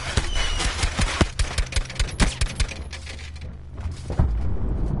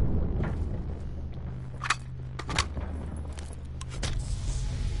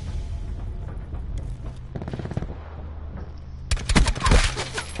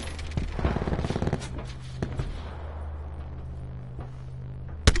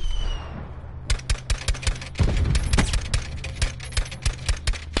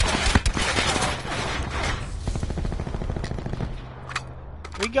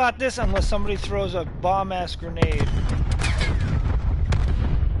 We got this unless somebody throws a bomb-ass grenade.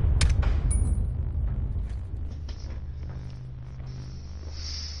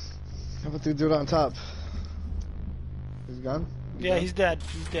 How about the dude on top? He's gone? Yeah, he's dead.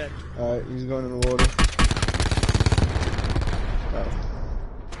 He's dead. Alright, he's going in the water. Oh.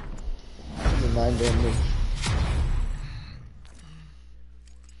 He's a 9 damage.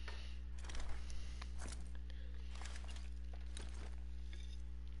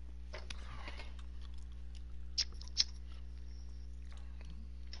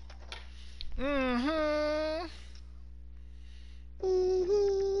 Mm-hmm.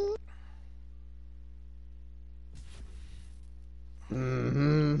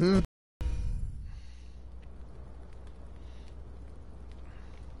 Mm-hmm.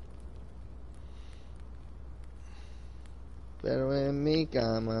 Pero en mi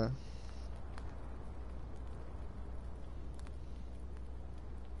cama.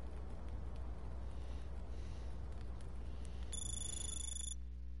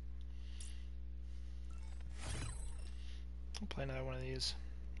 I'll play another one of these.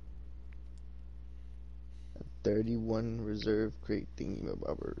 31 reserve crate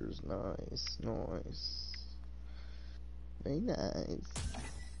thingy-mabobbers. Nice, nice. Very nice.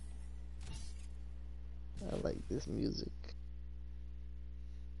 I like this music.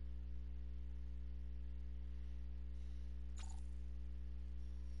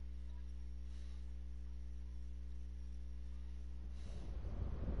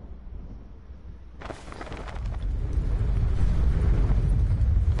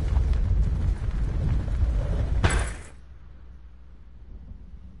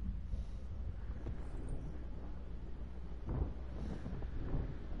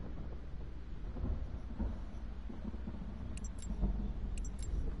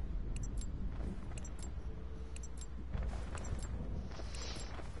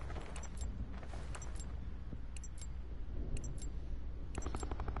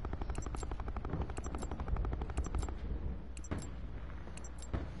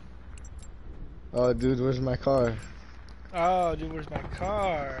 Oh, dude, where's my car? Oh, dude, where's my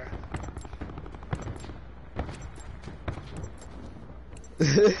car?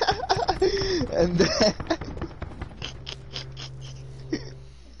 And then...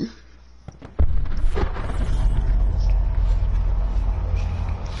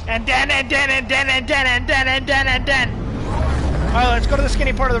 and then. Alright, let's go to the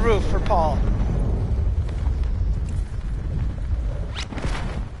skinny part of the roof for Paul.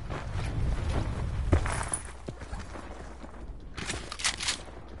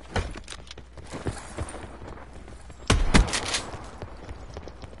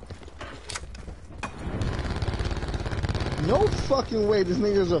 No fucking way, this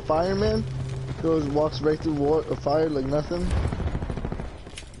nigga's a fireman? Goes, walks right through water, fire like nothing?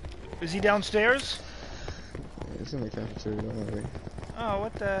 Is he downstairs? Yeah, it's in the cafeteria, don't worry. Oh,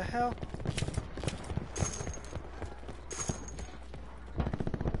 what the hell?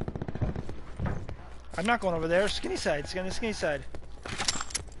 I'm not going over there. Skinny side. Skinny side.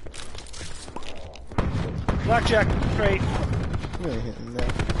 Blackjack crate. You ain't hitting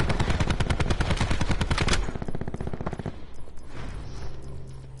that.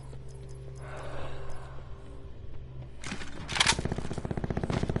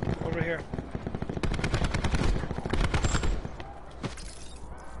 Over here.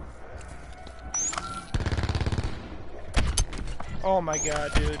 Oh my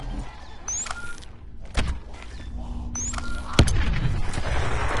god, dude.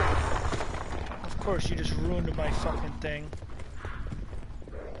 course, you just ruined my fucking thing.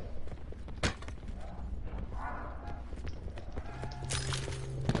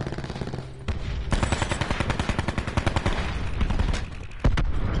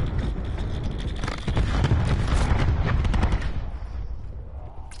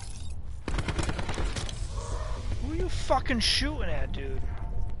 Who are you fucking shooting at, dude?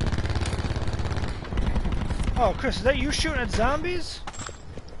 Oh, Chris, is that you shooting at zombies?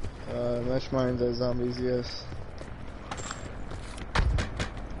 Mesh mines are zombies, yes.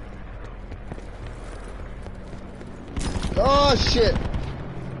 Oh shit!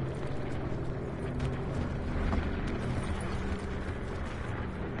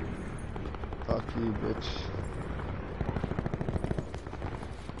 Fuck you, bitch.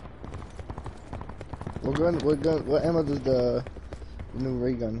 What ammo does the new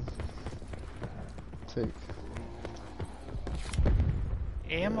ray gun take?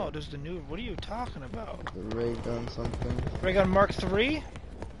 Ammo does the new... What are you talking about? The ray gun something. Ray gun Mark III?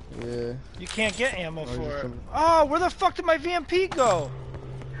 Yeah. You can't get ammo Oh, for it. some... Oh, where the fuck did my VMP go?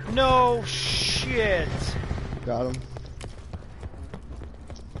 No shit. Got him.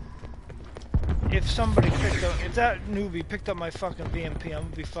 If somebody picked up... If that newbie picked up my fucking VMP, I'm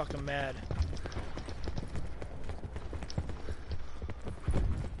gonna be fucking mad.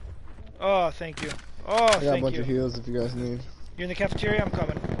 Oh, thank you. Oh, I got thank a bunch you. of heals if you guys need. You in the cafeteria? I'm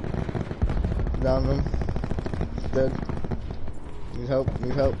coming. Down him. Dead. Need help,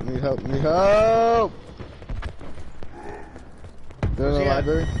 need help, need help, need help! They're in the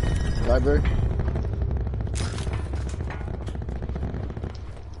library. Library.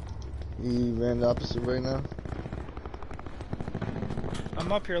 He ran the opposite way now.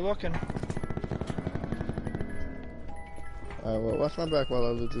 I'm up here looking. Alright, well, watch my back while I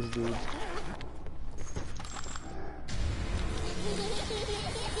loot this dude.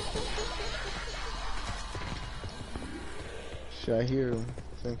 Should I hear him?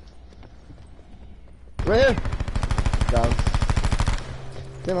 Right here! Down.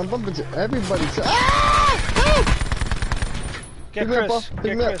 Damn, I'm bumping to everybody. Ah! Get Pick me up, Chris. Paul. Pick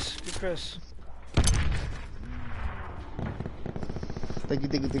Get me up. Chris. Get Chris. Thank you,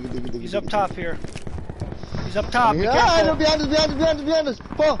 thank you, thank you, thank you, thank you. He's up top here. He's up top. Be Ah, no, careful. behind us, behind us, behind us, behind us.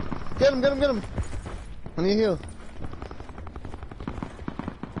 Paul, get him, get him, get him. I need a heal.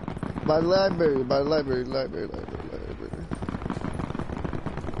 By the library, by the library, library.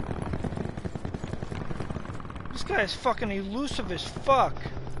 This guy is fucking elusive as fuck.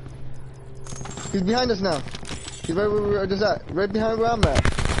 He's behind us now. He's right where we were just at. Right behind where I'm at.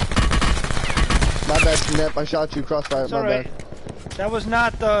 My bad, Snap. I shot you. Crossfire. It's My alright. bad. That was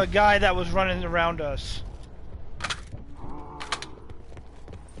not the guy that was running around us.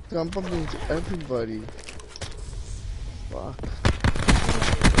 Dude, I'm bumping into everybody. Fuck.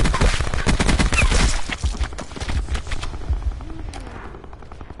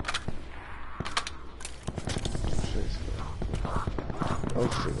 Oh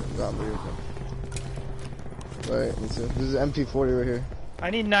shit, zombie. Right, this is MP40 right here. I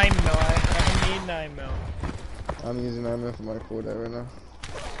need 9 mil. I need 9 mil. I'm using 9mm for my quarter right now.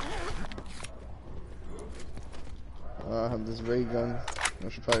 I have this ray gun. I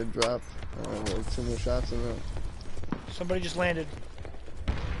should probably drop. Like 2 more shots in it. Somebody just landed.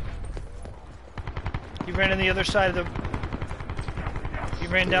 He ran on the other side of the... He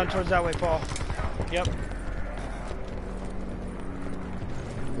ran down towards that way, Paul. Yep.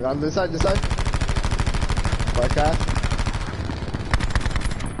 On this side, this side. Blackout.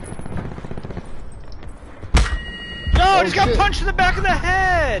 No, he's got punched in the back of the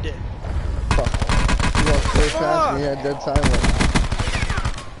head! Fuck. You got straight past me, yeah, dead silent.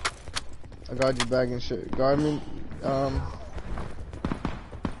 I got you back and shit. Guard me,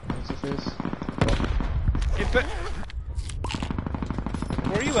 what's your face?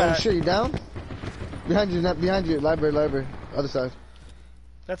 Where are you Oh at? shit, you down? Behind you, not behind you. Library, library. Other side.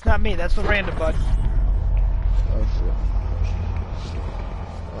 That's not me, that's the random bud. Oh shit.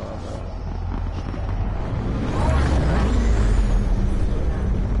 Oh no.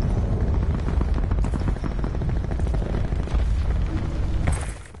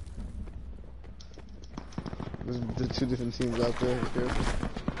 There's 2 different teams out there. Be careful.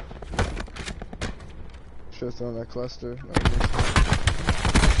 Should have thrown that cluster.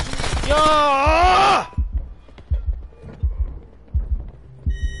 Yo!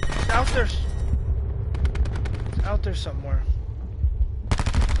 It's out there. It's out there somewhere.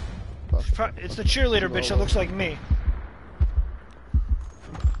 It's the cheerleader bitch that looks like me.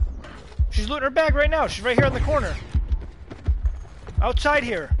 She's looting her bag right now. She's right here in the corner. Outside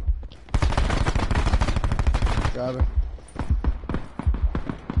here. Got her.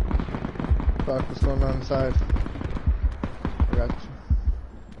 Fuck, what's going on inside? I got you.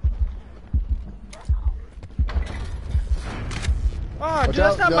 Oh, dude,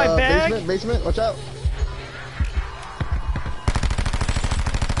 that's not my bag. Basement, watch out.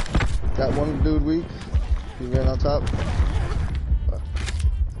 Got one dude weak. He ran on top. Fuck.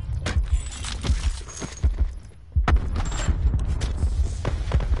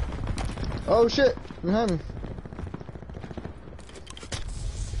 Oh shit, behind me.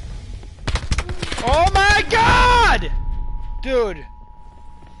 Oh my god! Dude.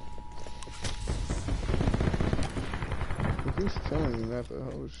 He keeps killing me, man, but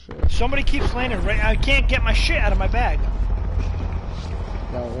oh shit. Somebody keeps landing right. I can't get my shit out of my bag.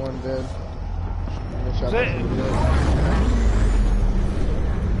 Got one dead. One shot Is it- that's dead.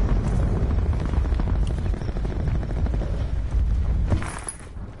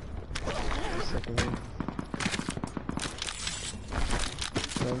 Second one.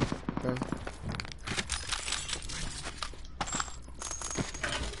 Okay.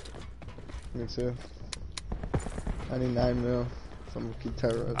 Me too. I need 9 mil. So I'm gonna keep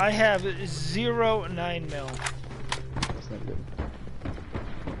terrorizing. I have 0.9 mil. That's not good.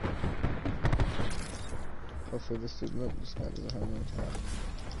 Hopefully this dude, nope, this guy doesn't have no shot.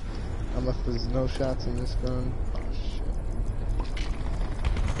 Unless there's no shots in this gun. Oh shit.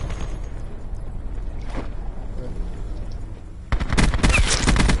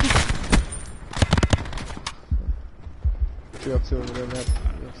 What you up to over there, Matt?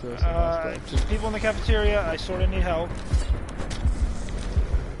 You up to some hostile? Just people in the cafeteria. I sort of need help.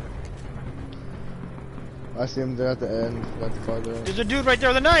 I see him there at the end, like farther in. There's a dude right there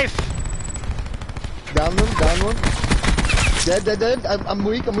with a knife. Down one. Dead. I'm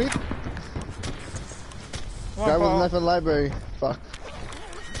weak. Come on, Guy with a Paul. knife in the library. Fuck.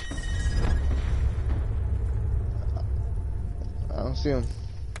 I don't see him.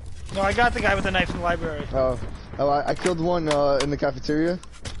 No, I got the guy with the knife in the library. Oh, I killed one in the cafeteria.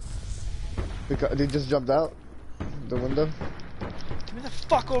 They just jumped out the window. Get me the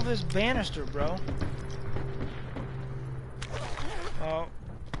fuck over this banister, bro. Oh.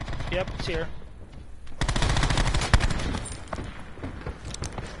 Yep, it's here.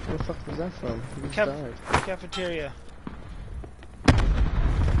 Where the fuck was that from? He just Caf died. Cafeteria.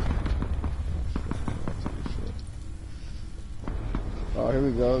 Oh, here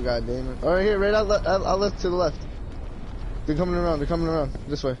we go. God damn it. All right, here, right out left to the left. They're coming around.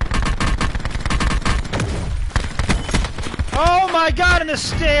 This way. Oh my god, in the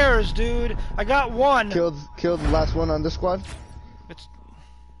stairs, dude. I got one. Killed the last one on this squad. It's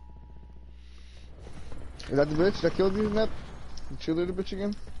Is that the bitch that killed you, Nep? The cheerleader bitch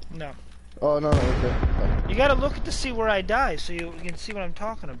again? no. Oh, no, okay. Fuck. You gotta look to see where I die so you can see what I'm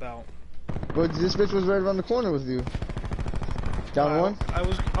talking about. But this bitch was right around the corner with you. Down one? I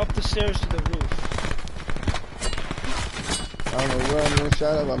was up the stairs to the roof. I don't know where I'm gonna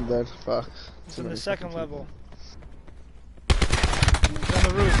shot up, I'm dead. Fuck. It's Too in the many second fucking level. It's on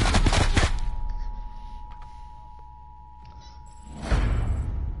the roof.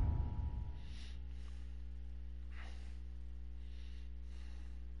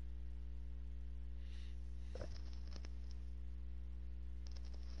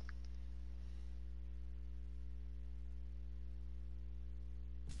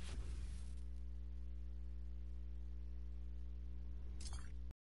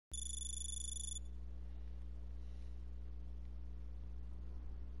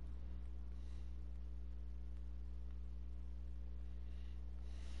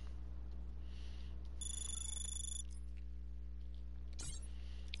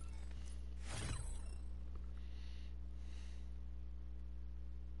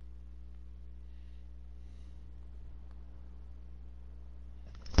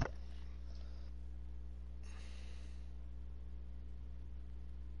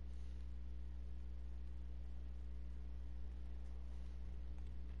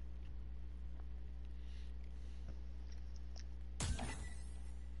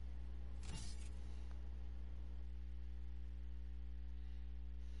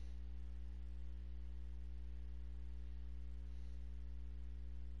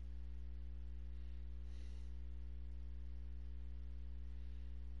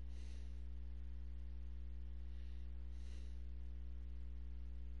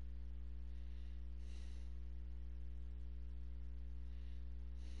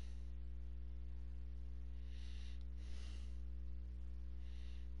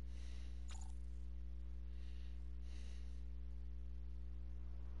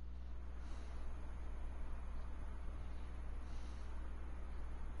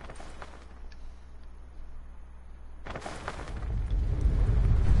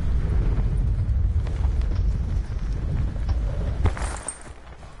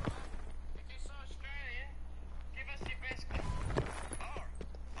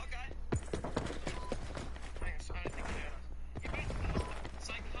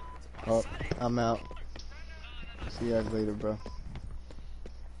 I'm out. See you guys later, bro.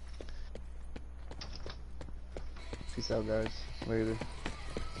 Peace out, guys. Later.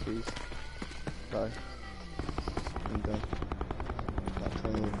 Peace. Bye. I'm done. Not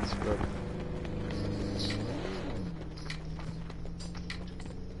playing with this scrub.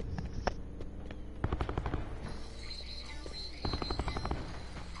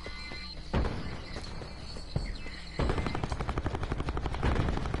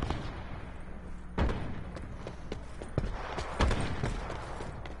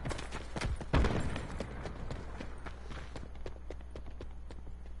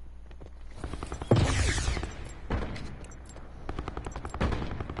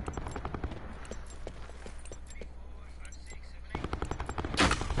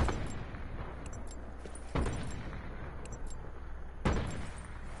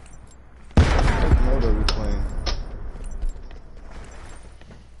 What are we playing?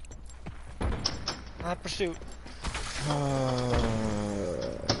 Hot pursuit.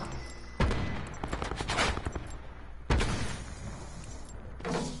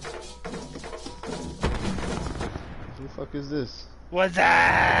 Who the fuck is this? What's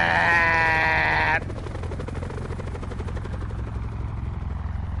that?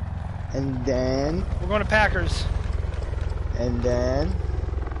 And then, We're going to Packers. and then.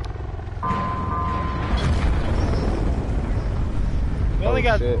 We only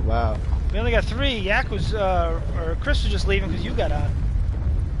got Shit, wow. we only got 3. Yak was or Chris was just leaving because you got on.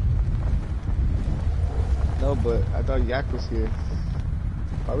 No, but I thought Yak was here.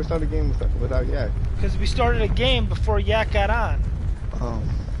 Why we start a game without Yak? Because we started a game before Yak got on. Oh.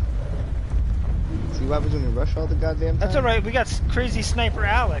 See what happens when you rush all the goddamn time? That's alright, we got crazy sniper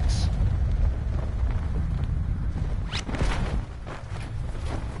Alex.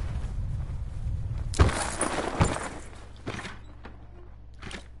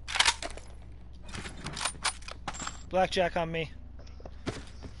 Blackjack on me.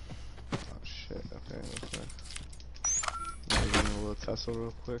 Oh shit, okay. Let me get in a little tussle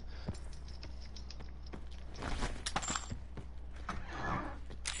real quick.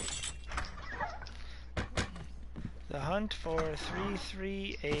 The hunt for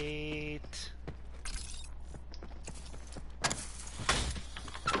 338.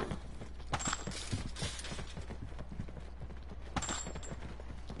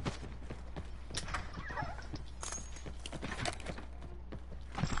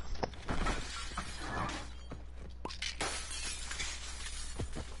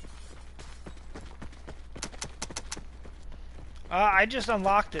 I just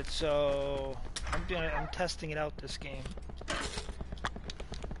unlocked it, so I'm testing it out this game.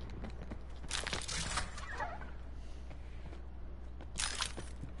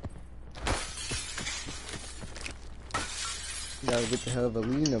 Gotta get the hell of a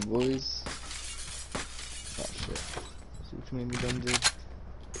Lena, boys. Oh shit. See what you made me done, dude?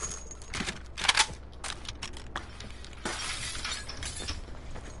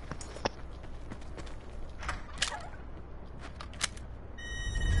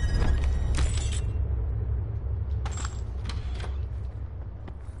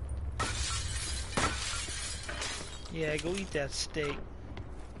 Yeah, go eat that steak.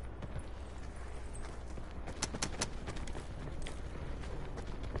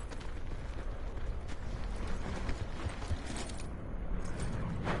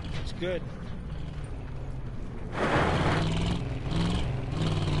 It's good.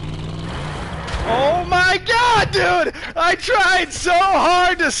 Oh my god, dude! I tried so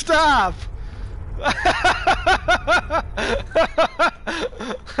hard to stop!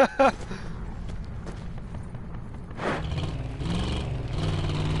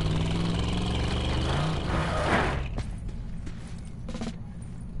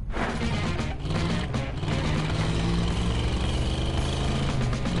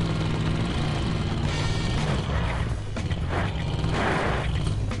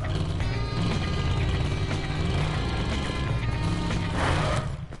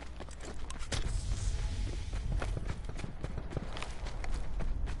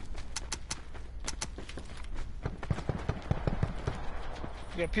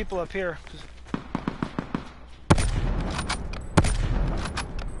 We got people up here.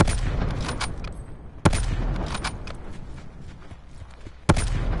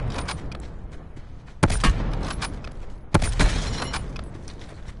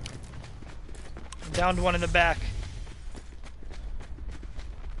 Downed one in the back.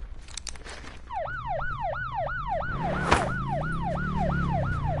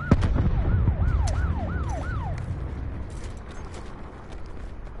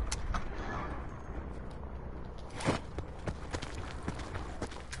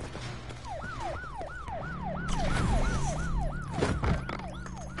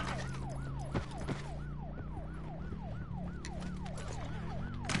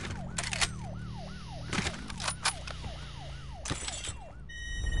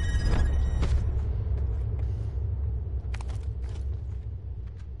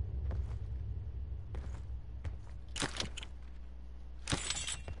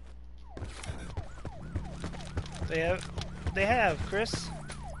 They have, Chris.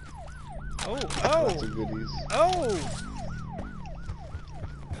 Oh, Lots oh, of goodies. oh!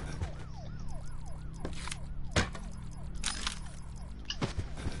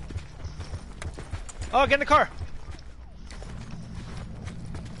 Oh, get in the car!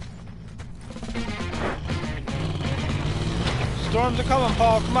 Storms are coming,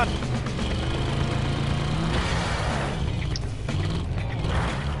 Paul. Come on.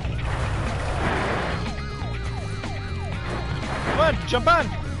 Come on, jump on.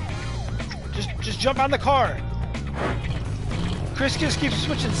 Just jump on the car. Chris just keeps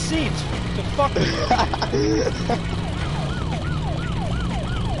switching seats. The fuck with you?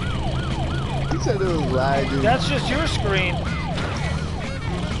 He said it was lagging. That's just your screen.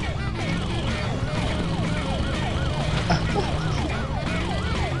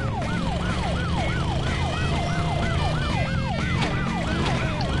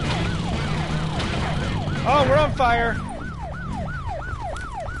 Oh, we're on fire.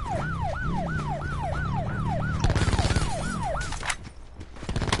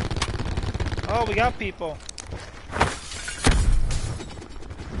 Oh, we got people.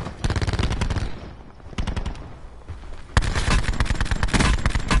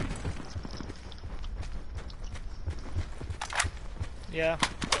 Yeah.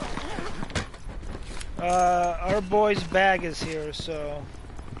 Our boy's bag is here, so...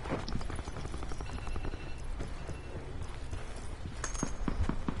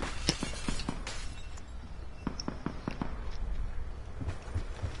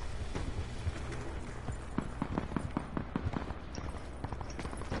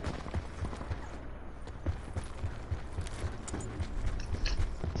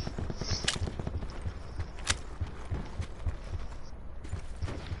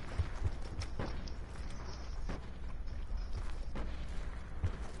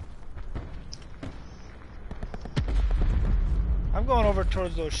 I'm going over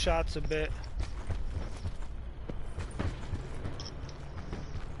towards those shots a bit.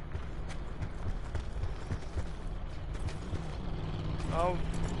 Oh,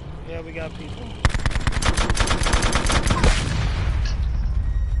 yeah, we got people.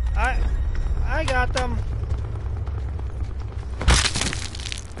 I got them.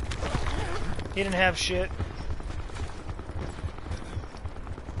 He didn't have shit.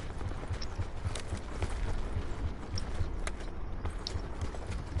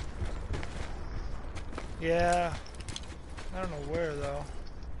 Yeah, I don't know where though.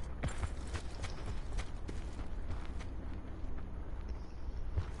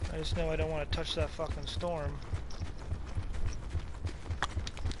 I just know I don't want to touch that fucking storm.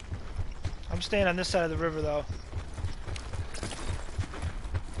 I'm staying on this side of the river though.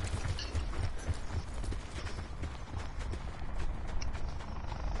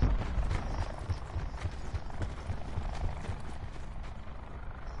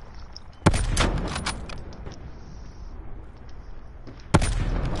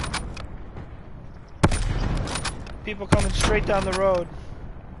 People coming straight down the road.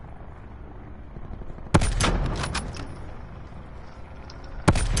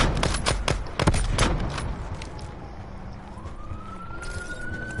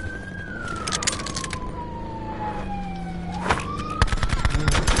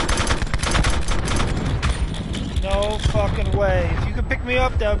 No fucking way. If you could pick me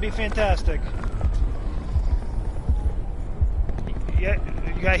up, that would be fantastic. Yeah,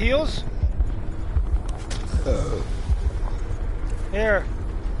 you got heals? Here.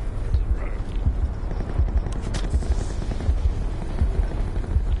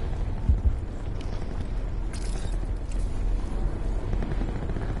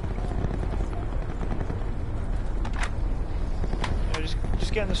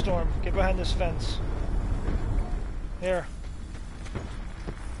 Just get in the storm. Get behind this fence. Here.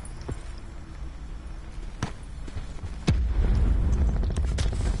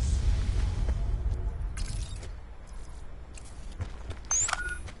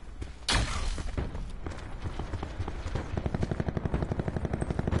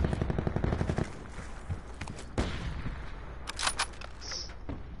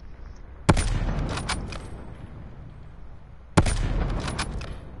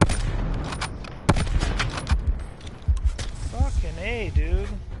 Hey, dude.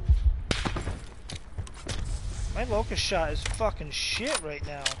 My locust shot is fucking shit right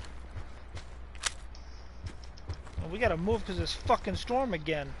now. Well, we gotta move because this fucking storm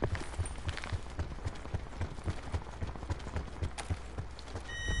again.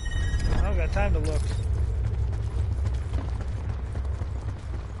 I don't got time to look.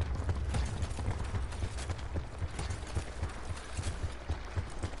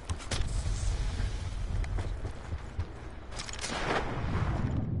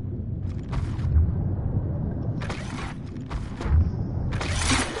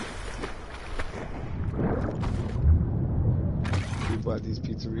 people at these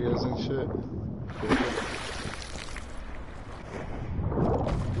pizzerias and shit.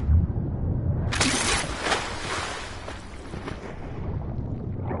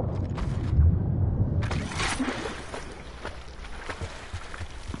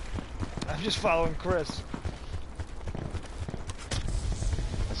 I'm just following Chris.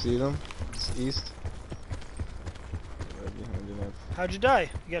 I see them. It's east. Right behind you now. How'd you die?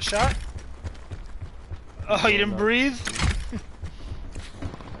 You got shot? Oh, you didn't No. breathe?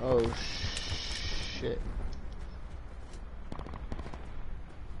 Oh shit.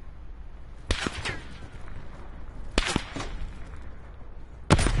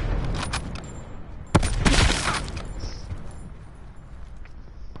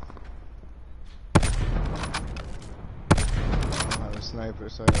 I don't have a sniper,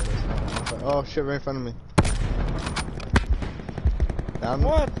 so yeah, that's not. Oh shit! Right in front of me. Down.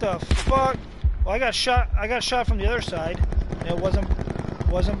 What the fuck? Well, I got shot. I got shot from the other side, and it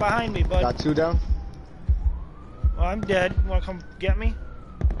wasn't behind me. But Got two down. well, I'm dead. You wanna come get me?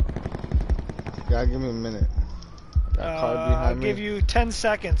 Gotta give me a minute. Got a car behind I'll me. give you 10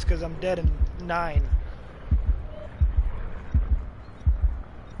 seconds because I'm dead in 9.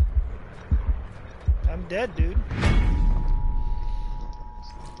 I'm dead, dude.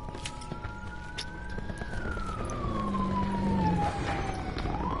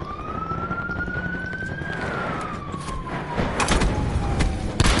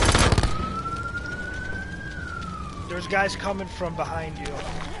 There's guys coming from behind you.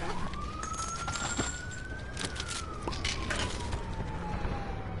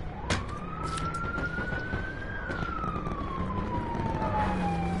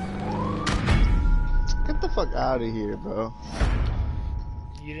 Get the fuck out of here, bro.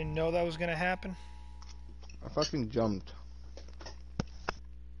 You didn't know that was gonna happen? I fucking jumped.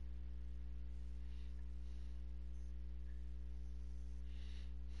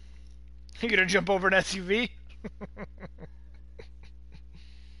 You gonna jump over an SUV?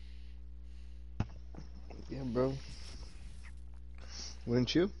 Yeah, bro.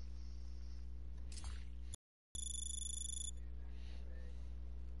 Wouldn't you?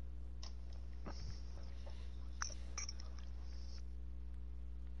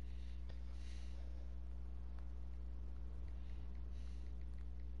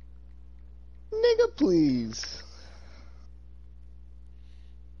 Nigga, please.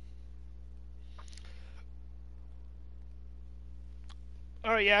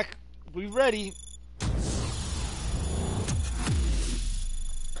 Alright, Yak. We ready.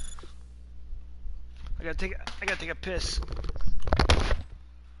 I gotta take a piss.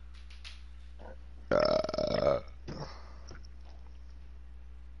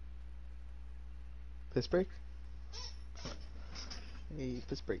 Piss break? Hey,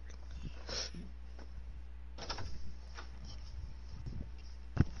 piss break.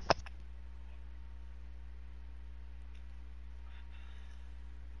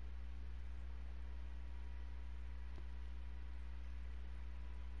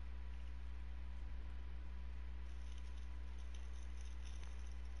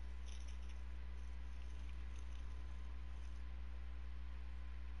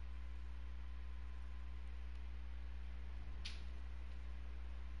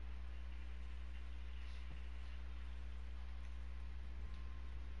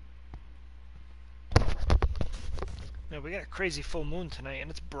 Yeah, we got a crazy full moon tonight,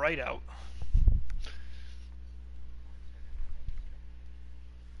 and it's bright out.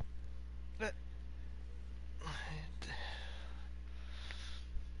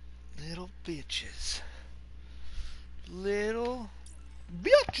 Little bitches. Little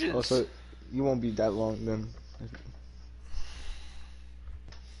bitches. Oh, so you won't be that long then.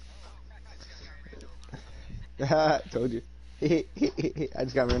 Told you. I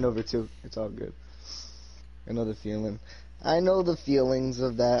just got ran over too. It's all good. I know the feeling. I know the feelings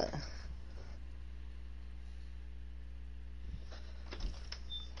of that.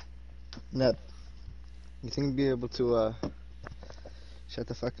 Nep, you think you'd be able to shut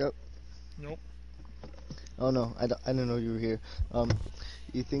the fuck up? Nope. Oh no, I didn't know you were here.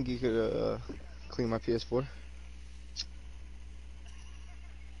 You think you could clean my PS4?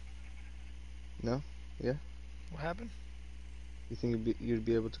 No? Yeah? What happened? You think you'd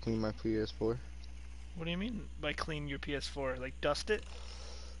be able to clean my PS4? What do you mean by clean your PS4? Like dust it?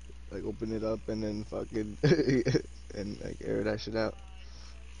 Like open it up and then fucking and like air that shit out.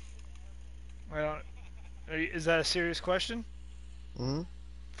 I don't. Is that a serious question? Mhm.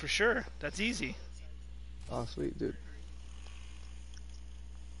 For sure. That's easy. Oh sweet, dude.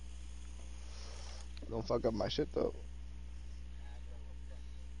 Don't fuck up my shit though.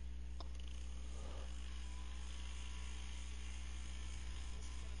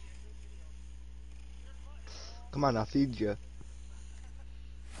 Come on, I'll feed you.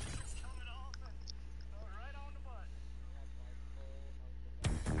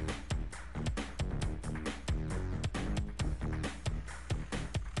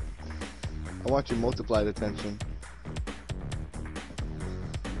 I want you multiplied attention.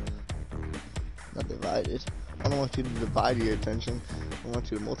 Not divided. I don't want you to divide your attention. I want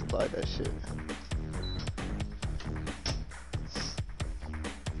you to multiply that shit.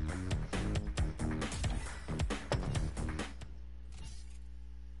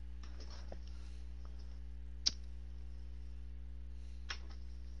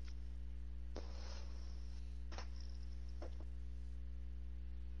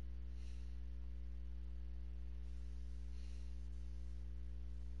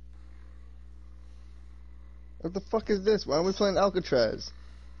 What the fuck is this? Why are we playing Alcatraz?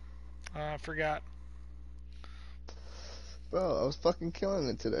 I forgot. Bro, I was fucking killing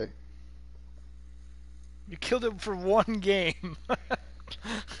it today. You killed him for one game.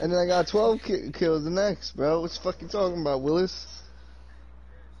 And then I got 12 kills the next, bro. What you fucking talking about, Willis?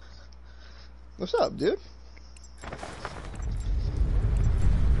 What's up, dude?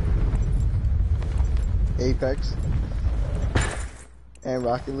 Apex. And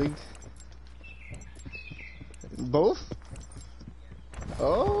Rocket League. Both?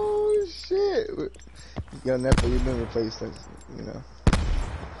 Oh, shit. Yo, Nepo, you've been replaced, since, you know.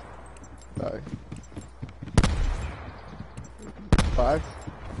 Sorry. 5?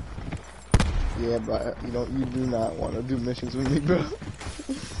 Yeah, but you do not want to do missions with me, bro.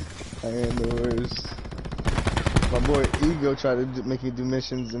 I am the worst. My boy Ego tried to make me do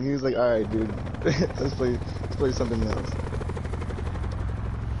missions, and he was like, "Alright, dude, let's play something else."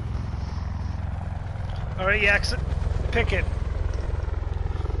 Alright, yeah, pick it.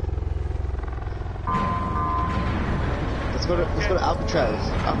 Let's go to Alcatraz.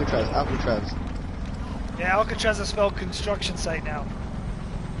 Yeah, Alcatraz is spelled construction site now.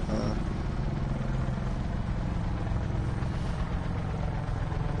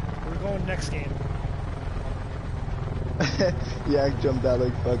 We're going next game. Yeah, I jumped out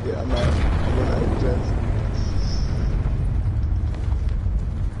like, fuck it, I'm going to Alcatraz.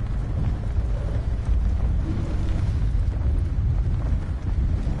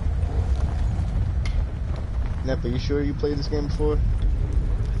 Nepa, you sure you played this game before?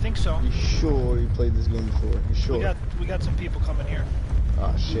 I think so. You sure you played this game before? You sure? We got some people coming here.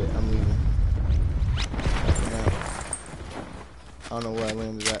 Oh shit, I'm leaving. I don't know where I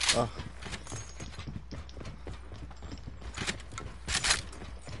landed at. Oh.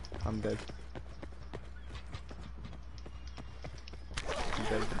 I'm dead. I'm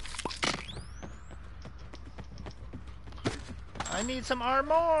dead. I need some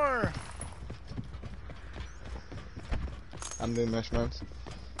armor! I'm doing mesh mounts.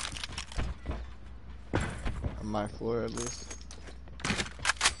 On my floor, at least.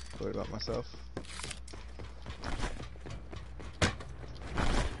 Worried about myself.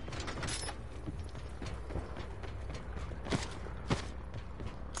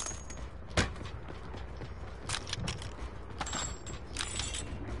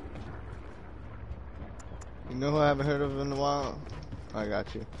 You know who I haven't heard of in a while? I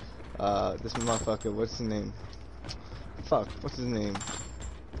got you. This motherfucker, what's his name? Fuck, what's his name?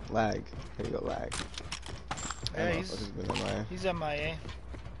 Lag. Here you go, Lag. Yeah, he's MIA.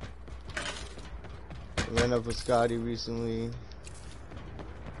 Ran up with Scotty recently.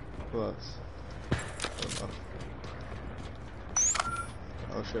 Who else? I don't know.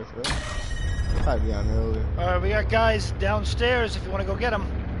 Oh, shit, for real? Probably be on earlier. Alright, we got guys downstairs if you want to go get them.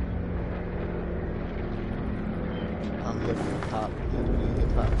 I'm looking at top.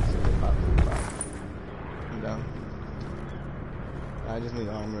 Hip hop. I'm down. I just need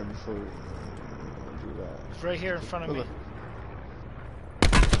armor before we do that. It's right here in front of me.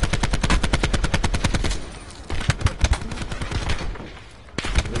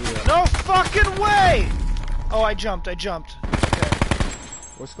 No fucking way! Oh, I jumped. Okay.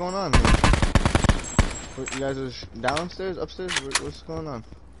 What's going on here? You guys are downstairs, upstairs? What's going on?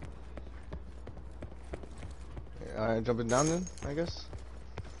 Alright, jumping down then, I guess?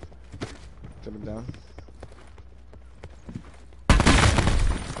 Jumping down.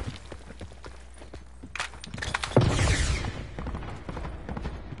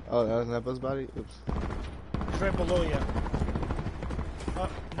 Oh, that was Nepo's body? Oops. He's right below you. Oh,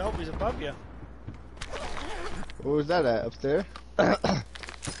 nope, he's above you. Where was that at? Upstairs? Fuck.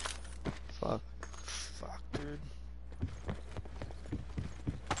 Fuck, dude.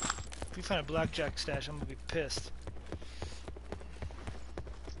 If we find a blackjack stash, I'm gonna be pissed.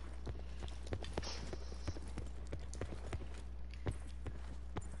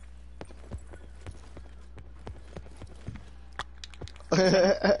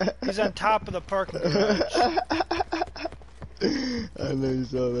 He's on top of the parking garage. I know you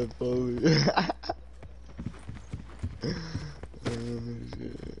saw that fully.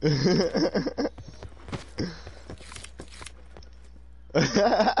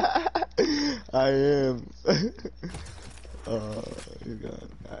 I am. You got.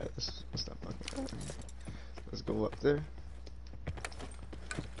 Alright, let's not fucking. Let's go up there.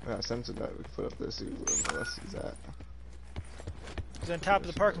 I got a sensor that we can put up there, see where else he's at. He's on top of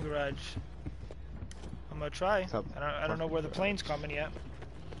the parking garage. I'm gonna try. Top I don't know where the plane's coming yet.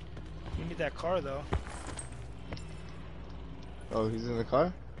 We need that car though. Oh, he's in the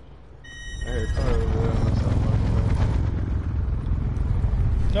car? I hear a car over there. I'm not stopping.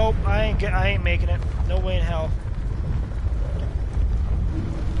 Nope, I ain't making it. No way in hell.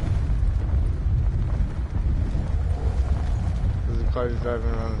 There's a car just driving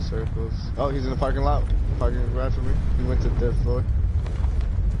around in circles. Oh, he's in the parking lot. Parking garage for me. He went to the third floor.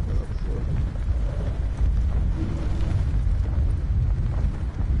 Another floor.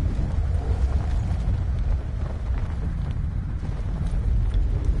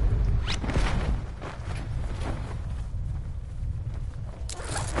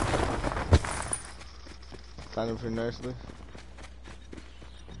 Timed him pretty nicely.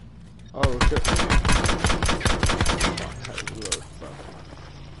 Oh shit. Fuck.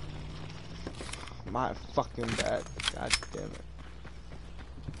 My fucking bad. God damn it.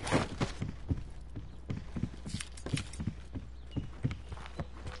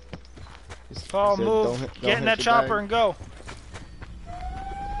 Paul, move. Get in that chopper and go.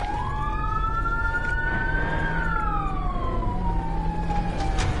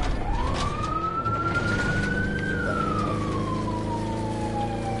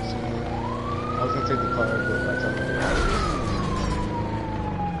 I was gonna take the car, but that's all right.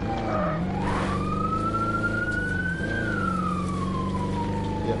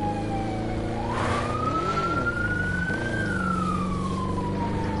 Yep.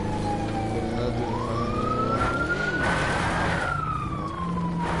 There's another dude in front of me as well.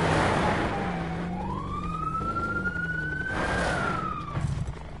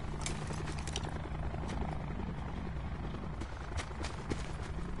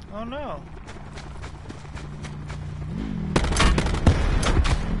 Oh no.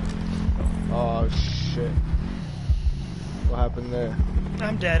 Oh shit. What happened there?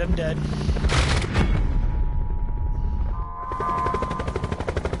 I'm dead, I'm dead.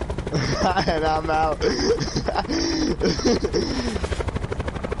 And I'm out.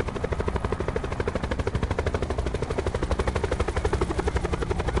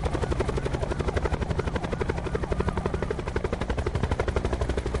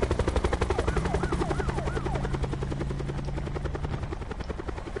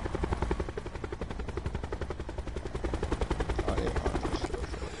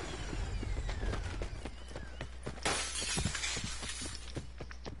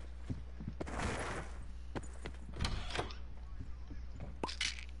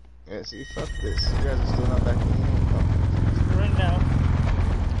 Yeah, see, fuck this. You guys are still not back in the game. Right now.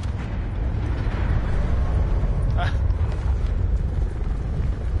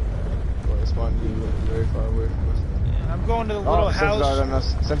 Well, this one you look very far away from us. Yeah, I'm going to the little house. Sensor dart on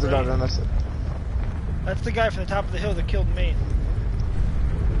us. Sensor dart on us. That's the guy from the top of the hill that killed me.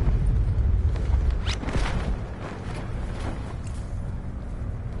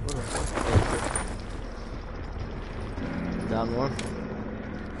 What the fuck? Down one.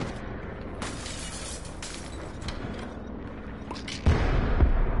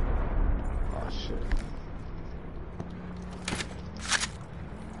 Oh shit.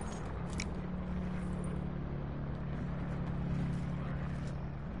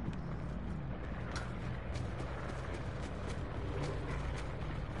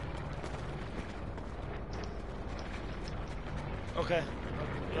 Okay.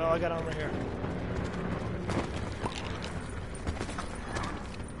 Oh, I got him over here.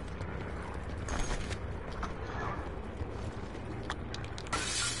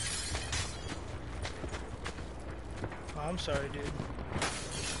 Oh, I'm sorry, dude.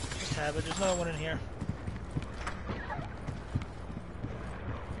 Just have it. There's another one in here.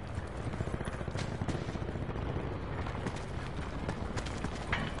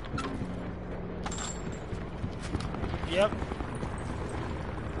 Yep.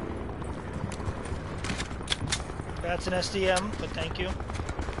 That's an SDM, but thank you.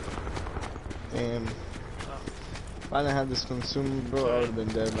 Damn. Oh. If I didn't have this consumed, bro, I would have been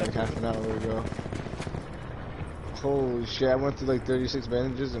dead like half an hour ago. Holy shit, I went through like 36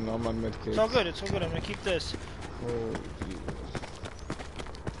 bandages and all my medkits. It's all good, it's all good. I'm gonna keep this. Holy Jesus.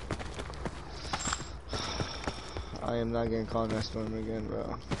 I am not getting caught in that storm again,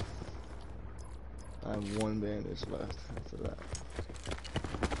 bro. I have one bandage left after that.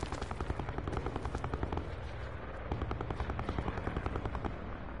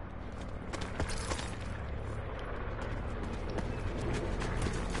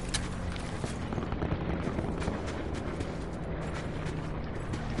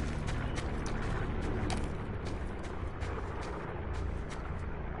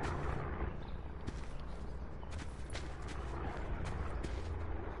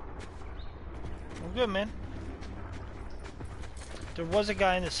 I'm good, man. There was a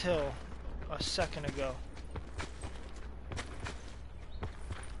guy in this hill a second ago.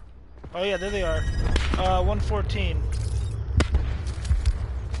 Oh yeah, there they are. 114.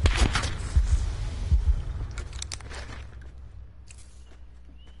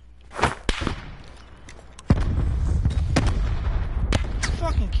 You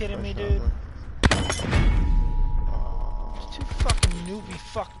fucking kidding me, dude? These two fucking newbie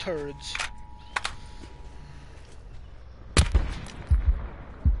fuck turds.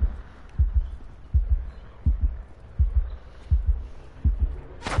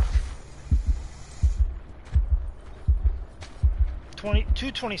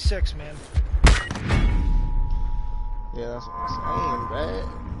 $226, man. Yeah, that's what I'm saying, bad.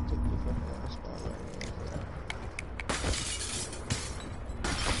 Take the fucking ass spot right there.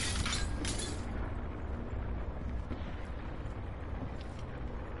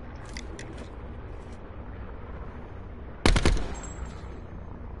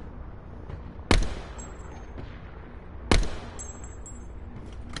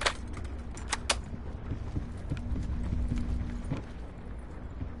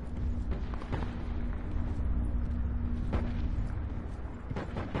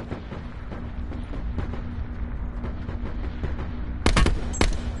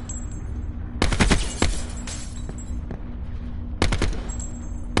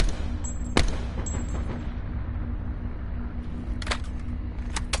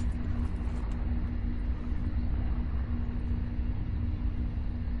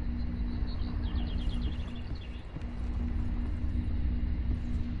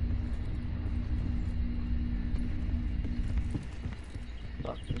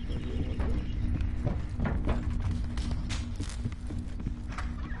 Fuck, there's gonna be one going.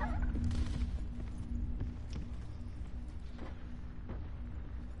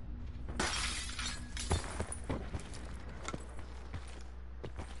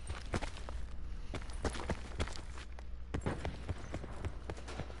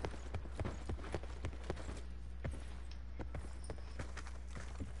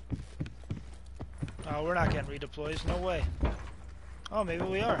 Oh, we're not getting redeploys. No way. Oh, maybe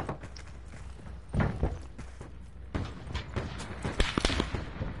we are.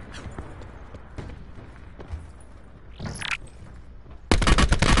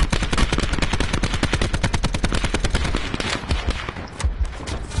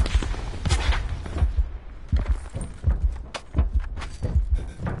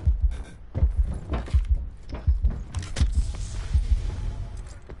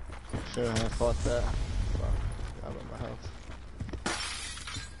 Should have fought that. Fuck, out of my health.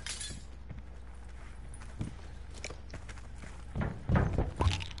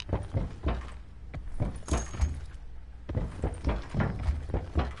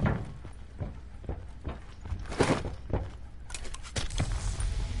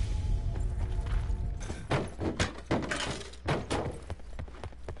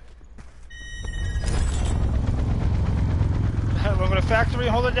 We're going to factory,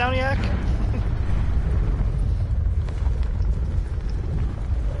 hold it down, Yak.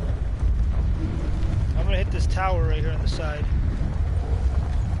 I'm going to hit this tower right here on the side.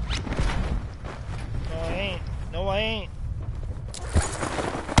 No, I ain't. No, I ain't.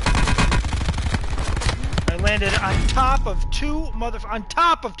 I landed on top of two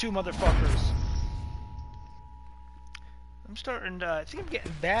motherfuckers. I'm starting to, I think I'm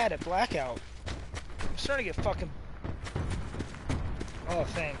getting bad at Blackout. I'm starting to get fucking... Oh,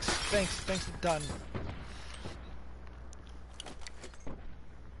 thanks. Thanks, done.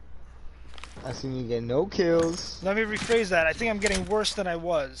 I seen you get no kills. Let me rephrase that. I think I'm getting worse than I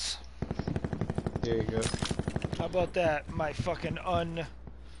was. There you go. How about that? My fucking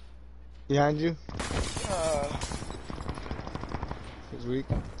Behind you? He's weak.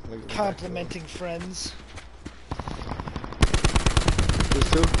 Look at the complimenting friends. There's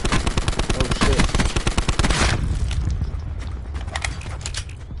two? Oh shit.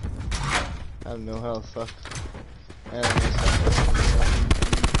 I have no health, fuck. And I missed that.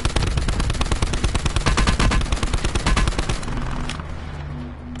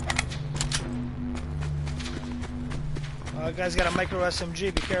 That guy's got a micro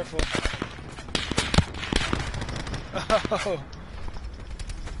SMG, be careful. Oh.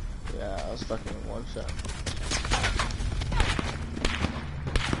 Yeah, I was fucking in one shot.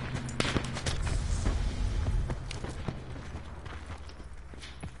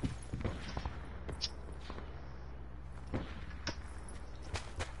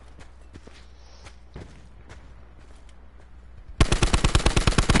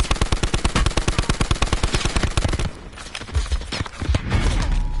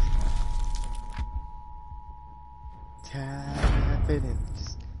 Tap it in,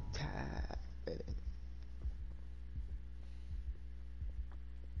 just tap it in.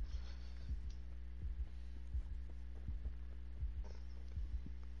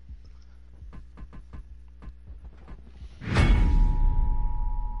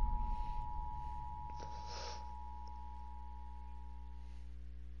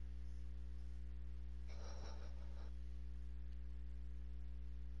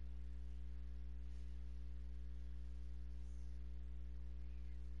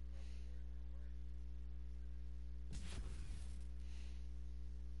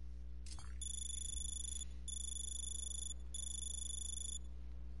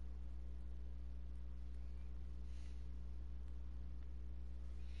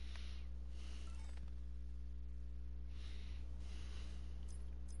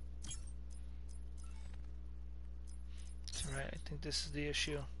 Alright, I think this is the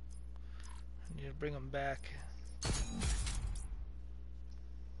issue. I need to bring him back.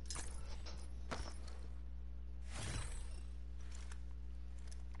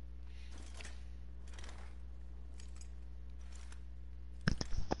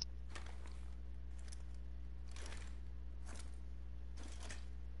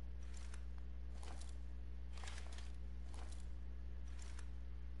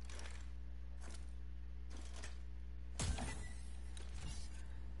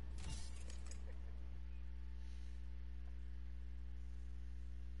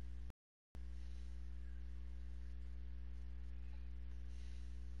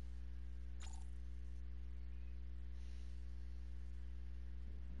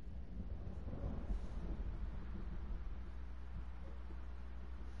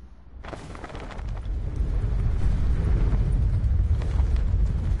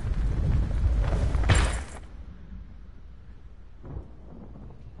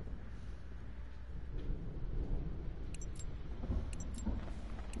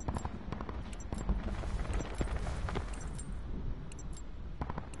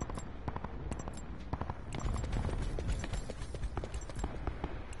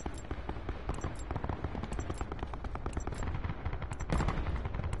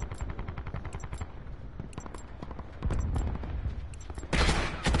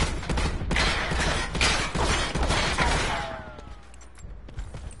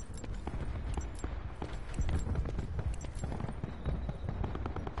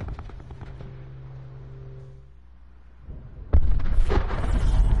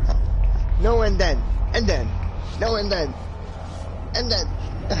 No, and then, no, and then.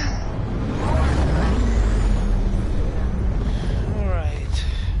 Alright.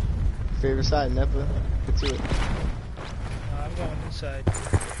 Favorite side, Nepa? Get to it. I'm going inside.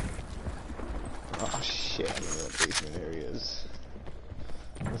 Oh shit, I don't know what basement area is.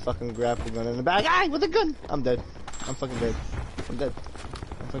 The fucking grapple gun in the back. Ah, with a gun! I'm dead. I'm fucking dead. I'm dead.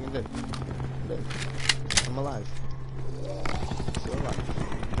 I'm fucking dead. I'm dead. I'm alive. Still alive.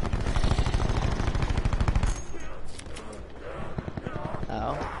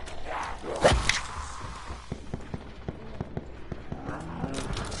 Ow.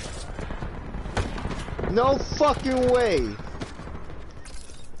 No fucking way!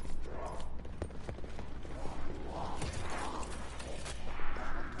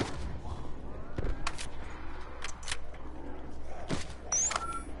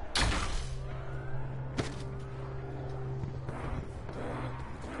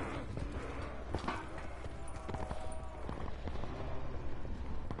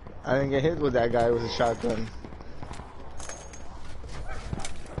 I didn't get hit with that guy with a shotgun.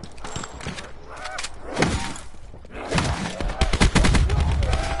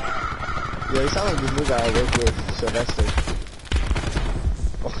 Yeah, he sounds like this new guy I work with, Sylvester.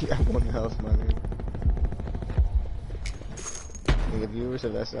 Oh, yeah, 1 health, my nigga. Like, if you were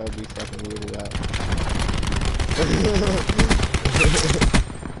Sylvester, I would be fucking weirded out.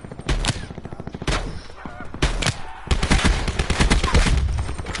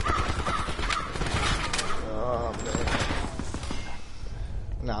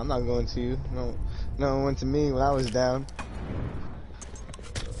 Nah, I'm not going to you. No one went to me when I was down.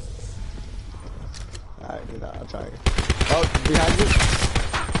 Alright, I'll try. Oh, behind you.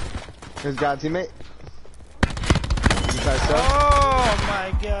 Here's God teammate. You try to sell. Oh my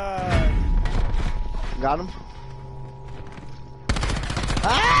god. Got him.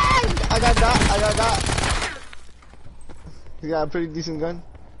 Ah! I got got. He got a pretty decent gun.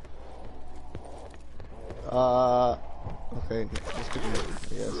 Okay, let's pick him up,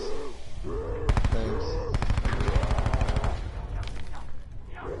 I guess. Thanks.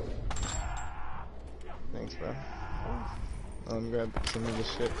 Thanks, bro. Let me grab some of this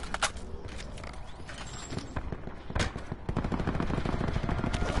shit.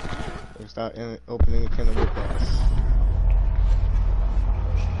 Start opening a can of whip ass.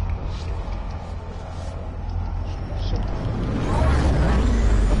 Shit.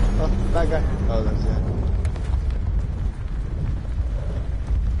 Oh, bad guy. Oh, that's it.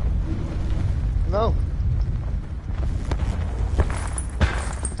 No.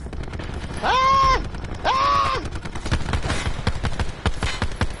 Ah! Ah!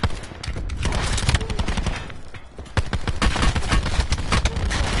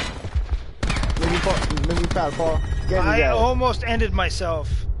 Make me proud, Paul. Get his I ass. almost ended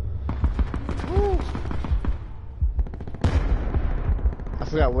myself. Woo. I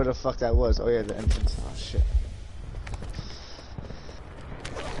forgot where the fuck that was. Oh yeah, the entrance. Oh shit.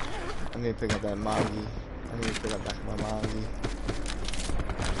 I need to pick up that Magi. I need to pick up back my Magi.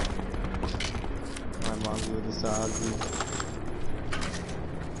 My Magi with the Sagi.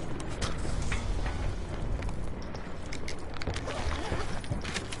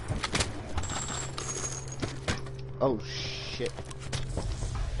 Oh shit.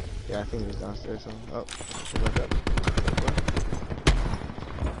 Yeah, I think it was downstairs. So. Oh, back up.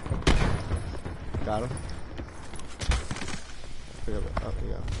 Got him. Pick up. Oh,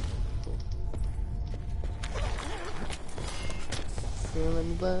 yeah. Cool. Let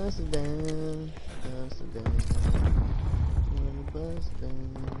me bust it down. Bust it down. Let me bust it down.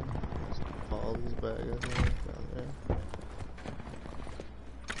 Let's pull these bags down there.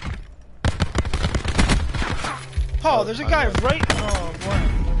 Paul, there's a guy right. Oh, boy.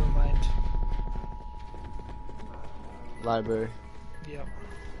 Never mind. Library. Yep.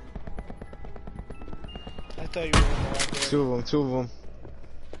 I thought you were in the library. Two of them.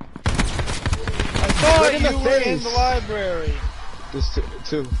 I thought Right in the you were in face. the library. There's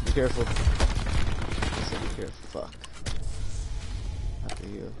two. Be careful. I said be careful. Fuck. After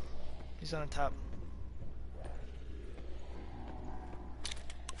you. He's on top.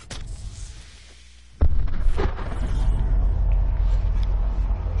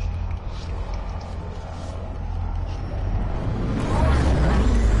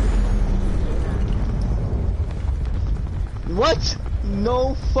 What?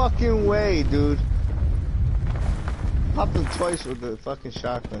 No fucking way, dude. Popped him twice with the fucking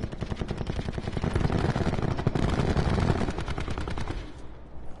shotgun.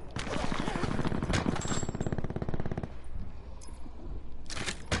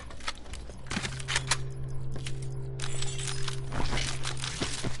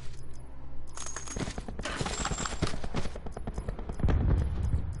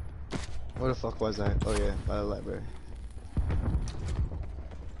 Where the fuck was I? Oh yeah, by the library.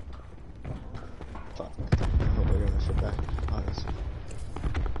 Fuck. I hope I get my shit back. Honestly.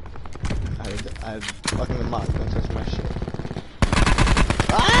 I had fucking the mod. Don't touch my shit.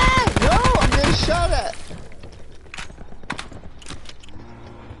 Ah! No! I'm getting shot at!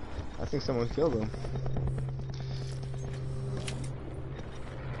 I think someone killed him.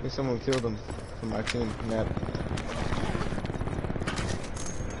 I think someone killed him from our team. Nap.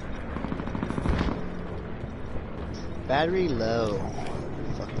 Battery low.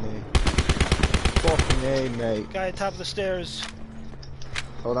 Fucking A. Fucking A, mate. Guy at top of the stairs.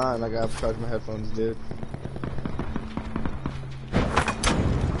 Hold on, I gotta charge my headphones, dude.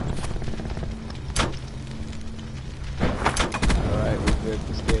 Alright, we're good.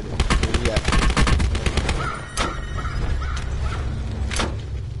 Let's get it. Where you at?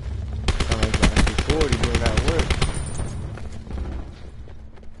 Sound like John 240 doing that work.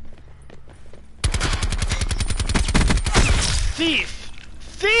 Thief!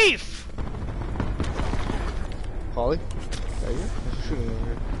 Thief! Polly? Are you? Who's shooting over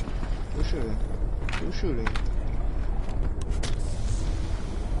here? Who's shooting? Who's shooting?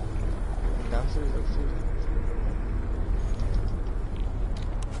 Downstairs, upstairs?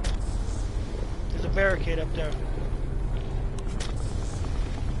 There's a barricade up there.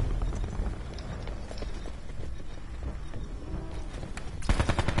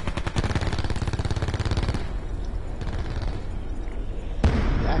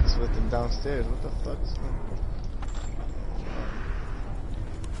 Axe with them downstairs. What the fuck is going on?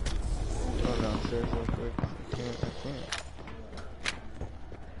 Oh no. upstairs real quick. I can't.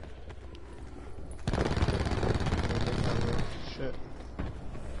 Shit.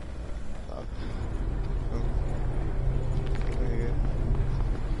 Fuck. Oh.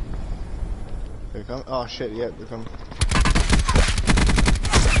 They come. Oh shit! Yeah, they come.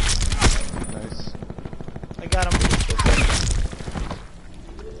 Nice. I got him.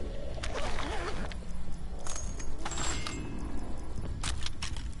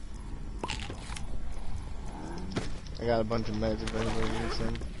 I got a bunch of meds if anybody needs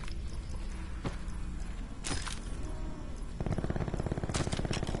them.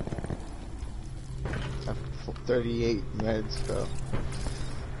 I have 38 meds though.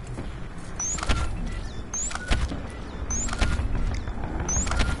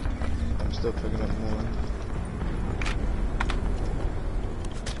 I'm still picking up more.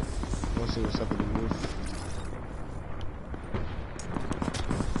 Let's see what's up with the roof.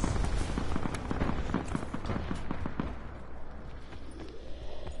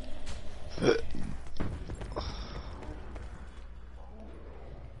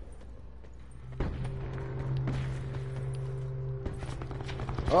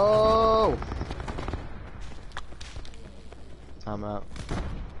 Oh! I'm out.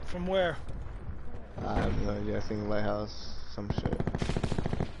 From where? I have no idea. I think lighthouse, some shit.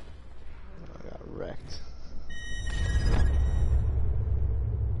 I got wrecked.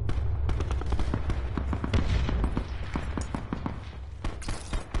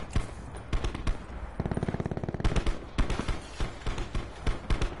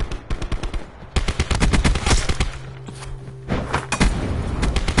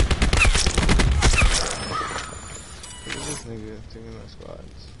 Nigga taking my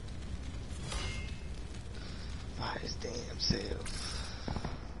squads. By his damn self.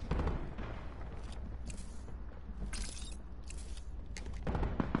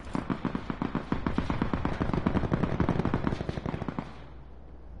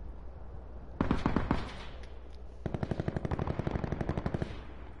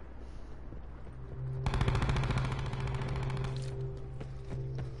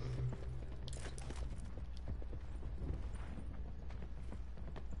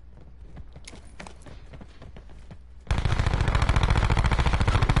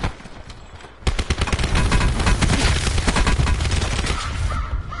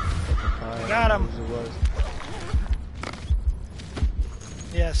 Got him.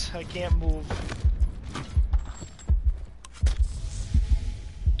 Yes, I can't move.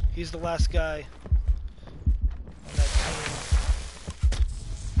 He's the last guy on that team.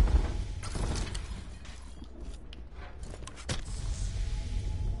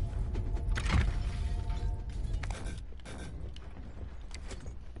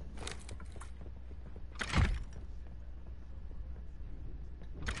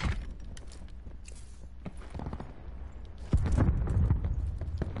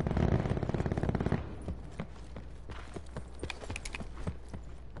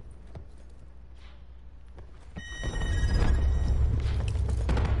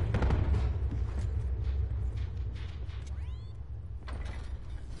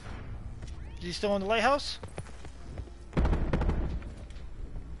 Is he still in the lighthouse?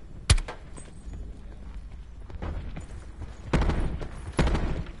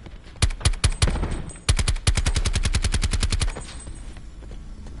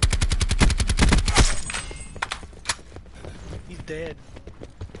 He's dead.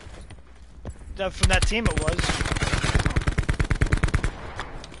 From that team it was.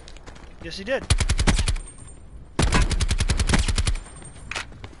 Yes, he did.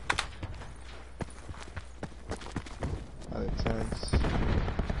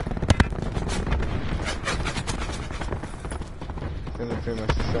 They're pretty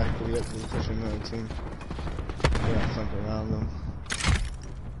much distracted yet to pushing another team. They got something around them.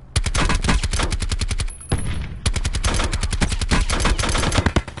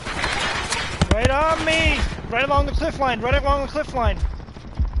 Right on me! Right along the cliff line, right along the cliff line.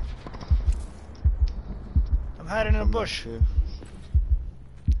 I'm hiding in a bush. He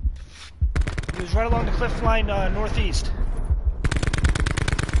was right along the cliff line northeast.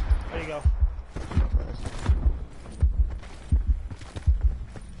 There you go.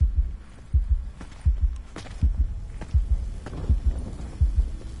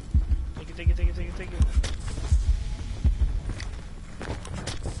 Take it.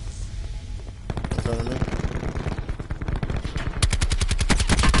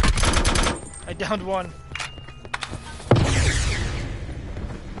 I downed one.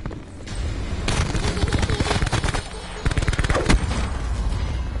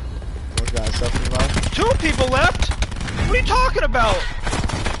 One guy suffering life. 2 people left? What are you talking about?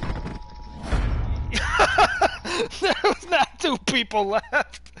 There was not 2 people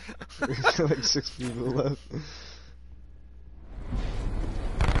left. Like 6 people left.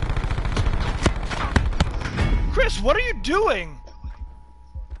 Chris, what are you doing?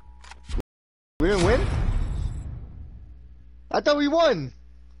 We didn't win? I thought we won!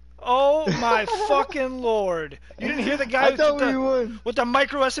 Oh my fucking lord. You didn't hear the guy I thought we won! with the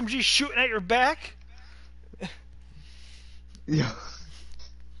micro SMG shooting at your back? Yo.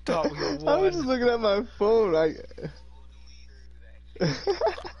 Thought we won. I was just looking at my phone.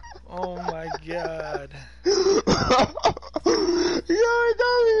 Oh my god. Yo, I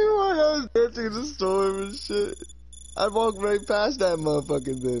thought we won! I was dancing in the storm and shit. I walked right past that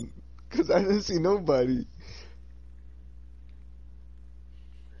motherfucker then. Cause I didn't see nobody.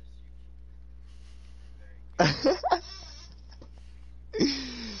 I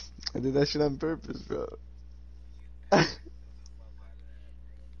did that shit on purpose, bro.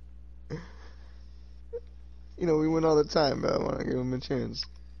 You know, we win all the time, but I want to give him a chance.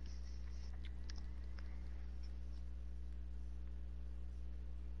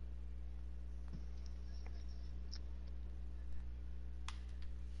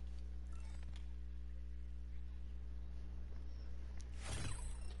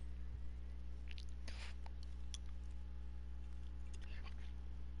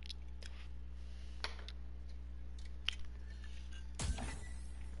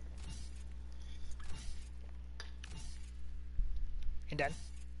 You done?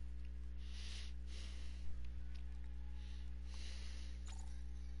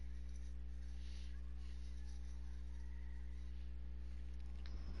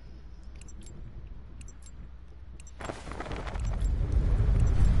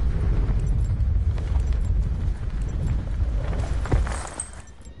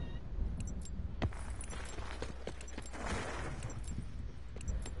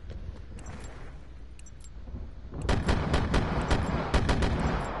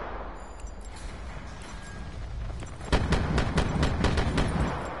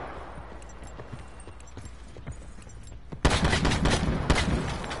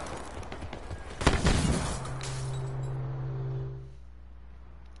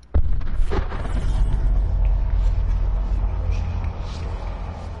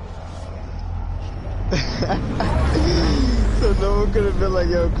 So no one could have been like,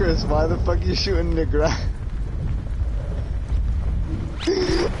 yo, Chris, why the fuck you shooting the ground?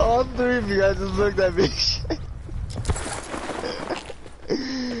 All 3 of you guys just looked at me.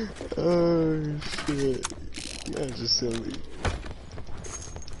 Oh, shit. You guys are silly.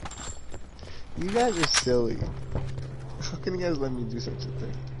 You guys are silly. How can you guys let me do such a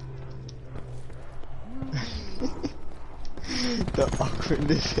thing? The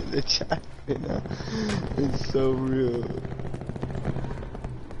awkwardness in the chat right now is so real.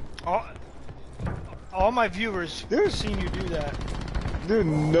 All my viewers have seen you do that. Dude,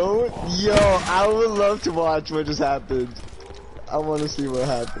 no. Yo, I would love to watch what just happened. I want to see what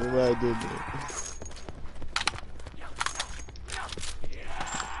happened, what I did there.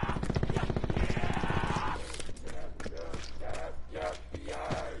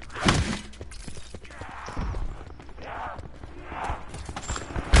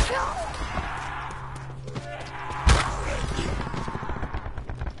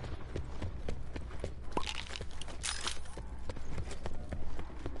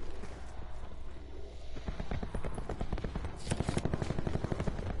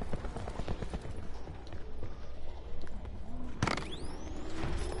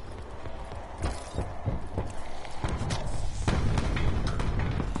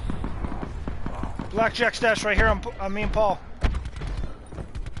 Blackjack stash right here on me and Paul.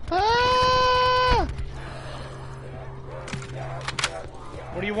 Ah!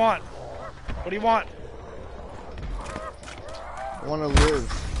 What do you want? What do you want? I want to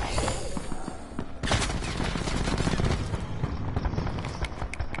live.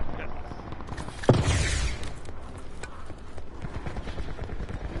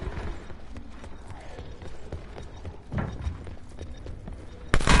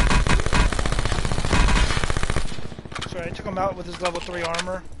 Sorry, I took him out with his level 3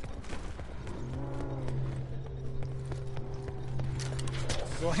 armor.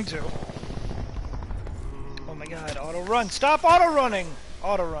 Going to. Oh my god, auto run. Stop auto running!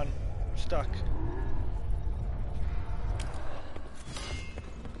 Auto run. Stuck.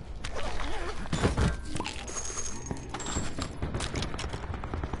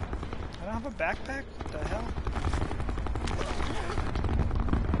 I don't have a backpack? What the hell?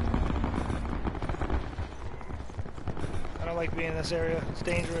 I don't like being in this area. It's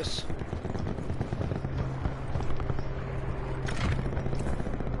dangerous.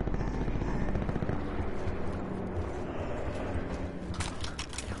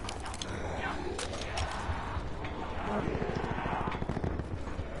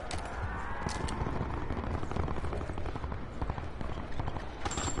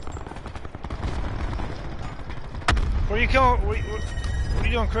 are you killing? What are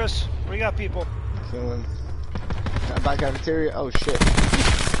you doing, Chris? Where you got people? Killing. Back cafeteria. Oh shit.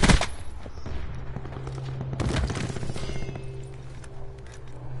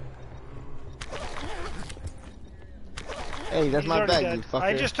 Hey, that's He's my already bag, dead. you fucker.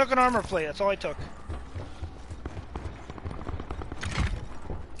 I just took an armor plate. That's all I took.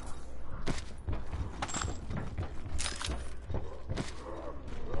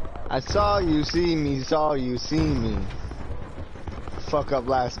 I saw you see me, saw you see me. Fuck up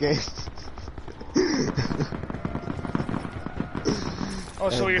last game. Oh,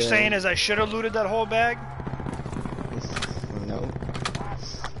 so what you're saying is I should have looted that whole bag? No.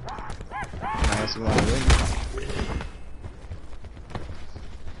 Unless you want to win.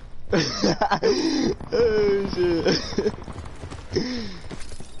 Oh shit.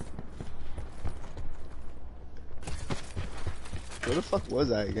 Where the fuck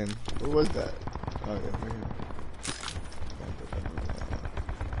was I again? Where was that? Oh yeah, right here.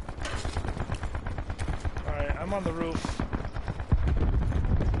 Alright, I'm on the roof.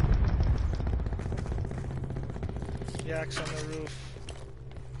 Yak's on the roof.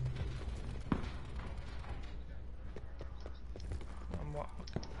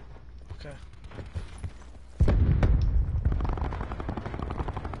 Okay.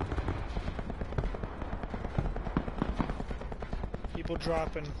 People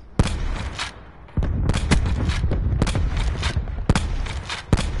dropping.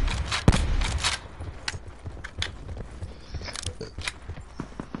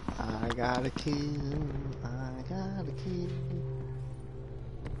 I gotta kill. I gotta kill.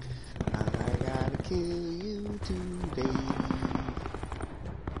 I gotta kill you today.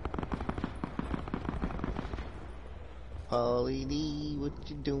 Paulie D, what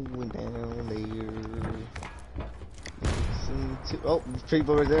you doing down there? Oh,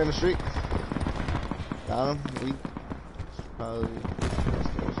 people right there in the street. Got him. We probably.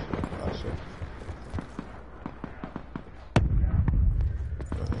 Oh shit.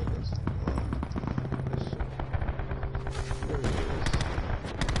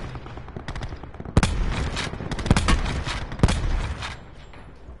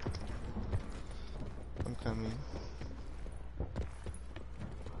 I'm coming.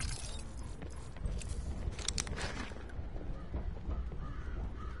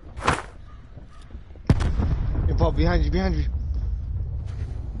 Hey, Paul, behind you, behind you.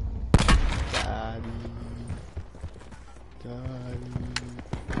 Got him. Got him.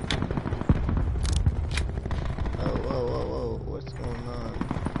 Oh, whoa, whoa, whoa. What's going on?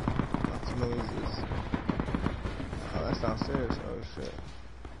 Lots of noises. Oh, that's downstairs. Oh, shit.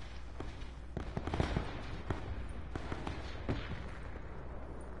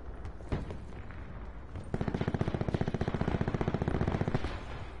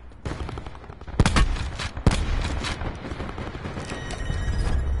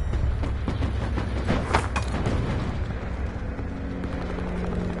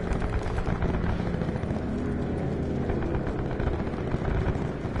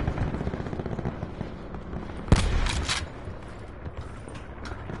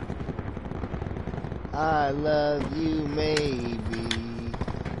 I love you, maybe.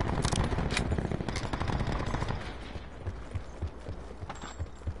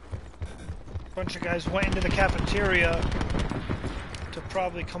 Bunch of guys went into the cafeteria to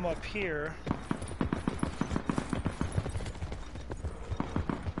probably come up here.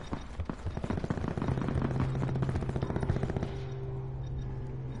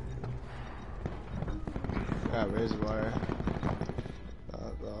 Got razor wire.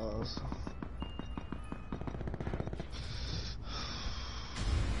 Balls.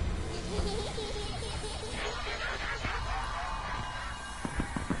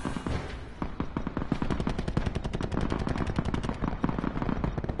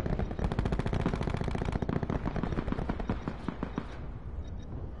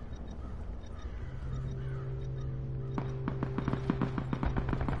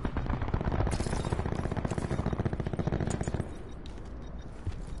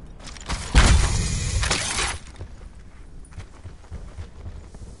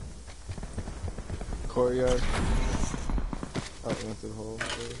 Courtyard. Oh, went through the hole.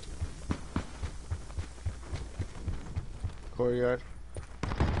 Courtyard.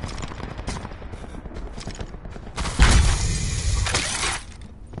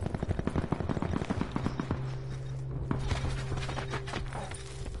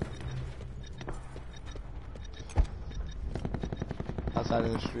 Outside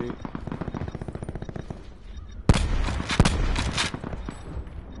in the street.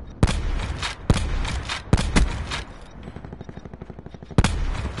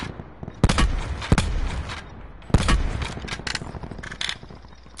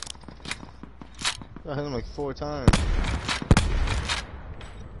 hit him like 4 times.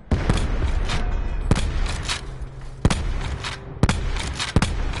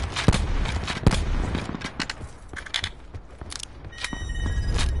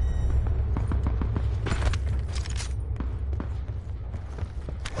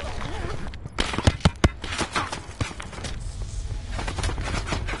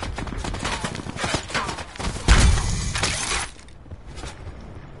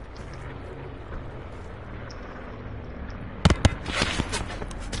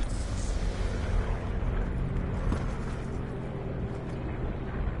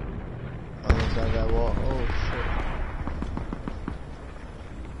 Inside that wall. Oh shit.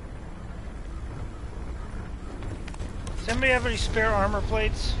 Does anybody have any spare armor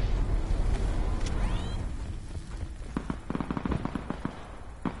plates?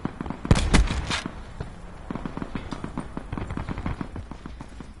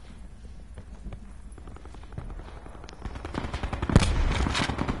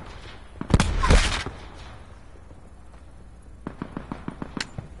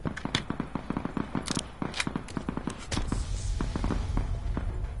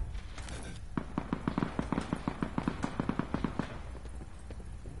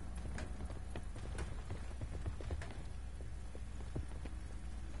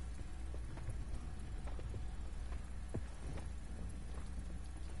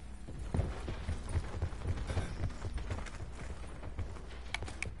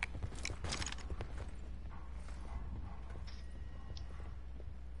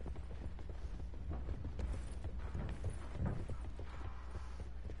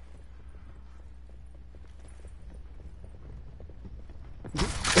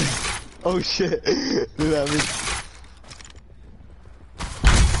 Oh shit. Look at me.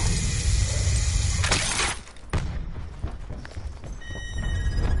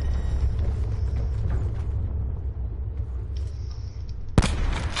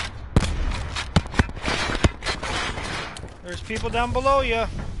 There's people down below you.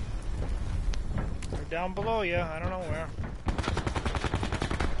 They're down below you. I don't know where.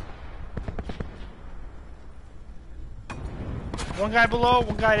 One guy below,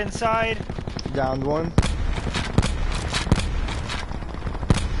 one guy inside. Downed one.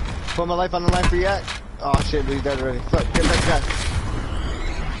 Put my life on the line for yet. Oh shit, but he's dead already. Fuck, get that guy.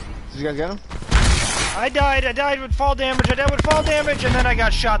 Did you guys get him? I died with fall damage, and then I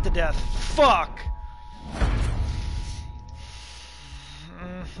got shot to death. Fuck!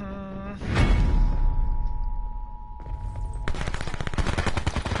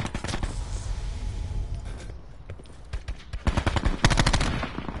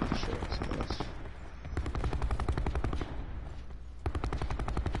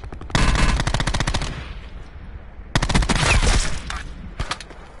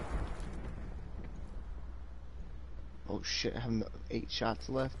 Oh shit, I have 8 shots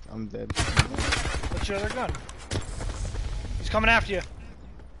left. I'm dead. What's your other gun? He's coming after you.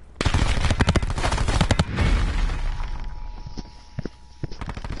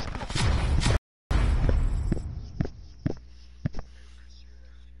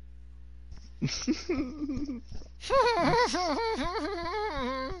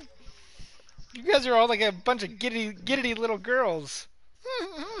 You guys are all like a bunch of giddity little girls.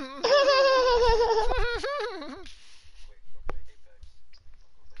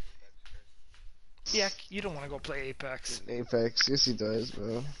 Yeah, you don't want to go play Apex. Apex, yes he does,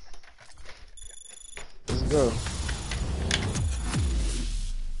 bro. Let's go.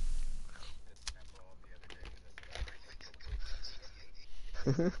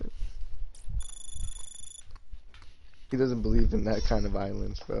 He doesn't believe in that kind of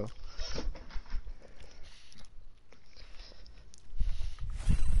violence, bro.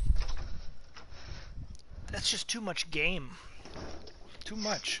 That's just too much game. Too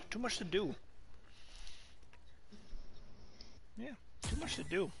much to do. Yeah, too much to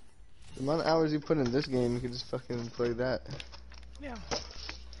do. The amount of hours you put in this game, you can just fucking play that. Yeah.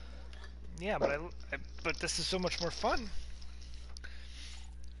 Yeah, but this is so much more fun.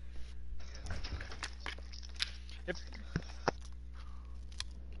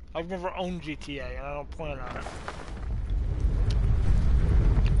 I've never owned GTA, and I don't plan on it.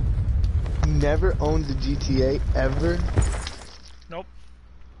 Never owned the GTA ever? Nope.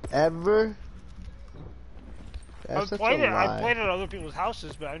 Ever? I've played it. I've played it at other people's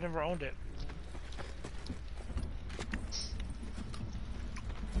houses, but I've never owned it.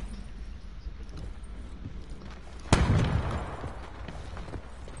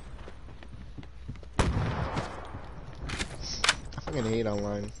 I fucking hate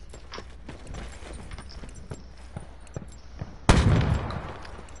online.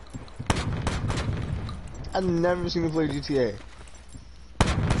 I've never seen him play GTA.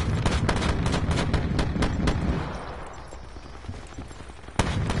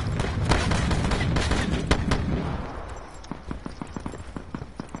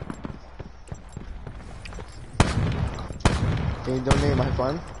 Can you donate my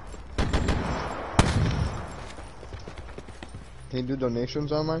fund? Can you do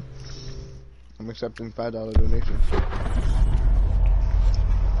donations online? I'm accepting $5 donations.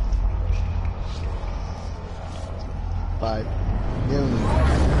 $5 million.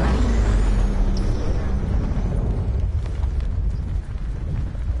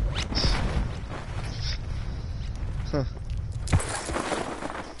 Huh.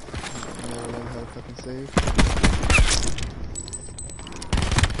 Never learn how to fucking save.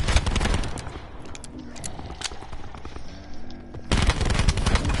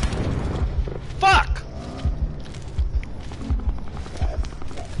 Fuck!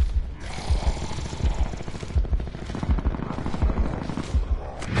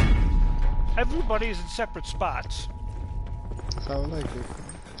 Everybody's in separate spots. That's how I like it.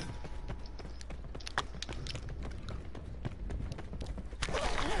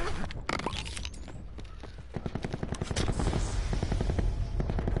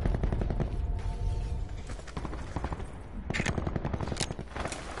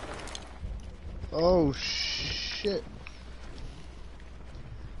 Oh shit.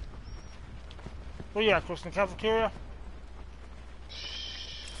 Oh yeah, close to the cafeteria.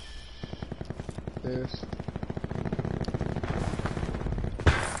 Yes.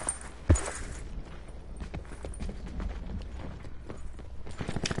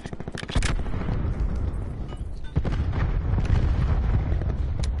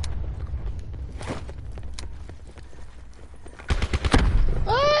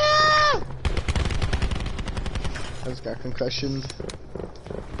 Ah! I just got concussions.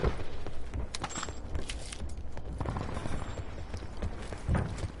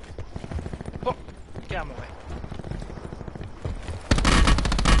 Oh, get out of my way.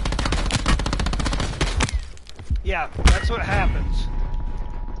 Yeah, that's what happens.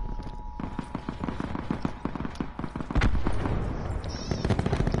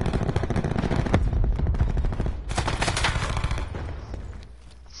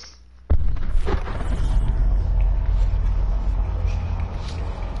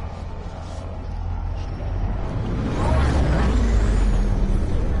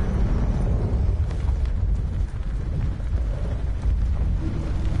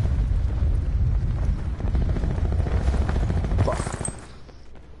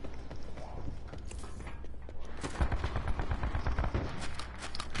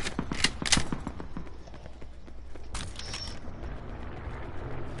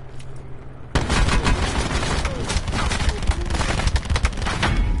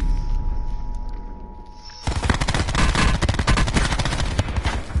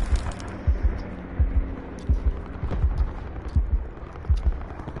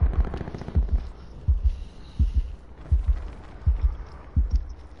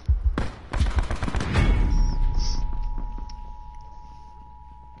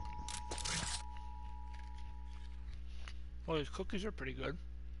 Well, these cookies are pretty good.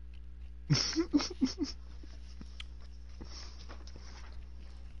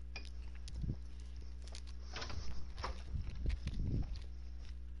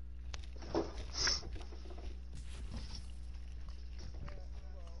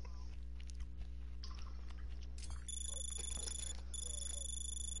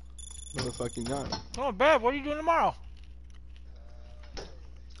 Motherfucking not. Oh, bad. What are you doing tomorrow?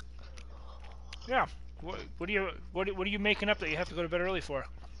 Yeah. What are you making up that you have to go to bed early for?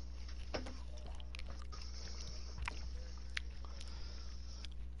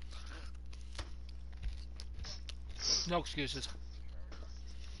 No excuses.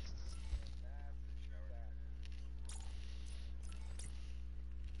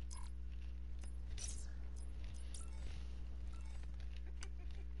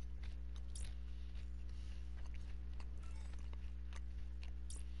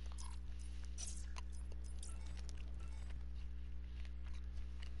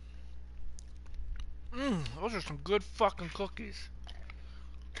 Those are some good fucking cookies.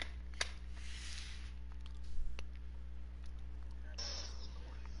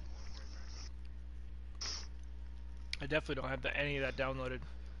 I definitely don't have any of that downloaded.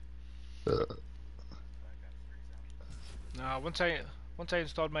 No, once I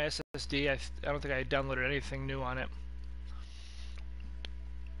installed my SSD, I don't think I downloaded anything new on it.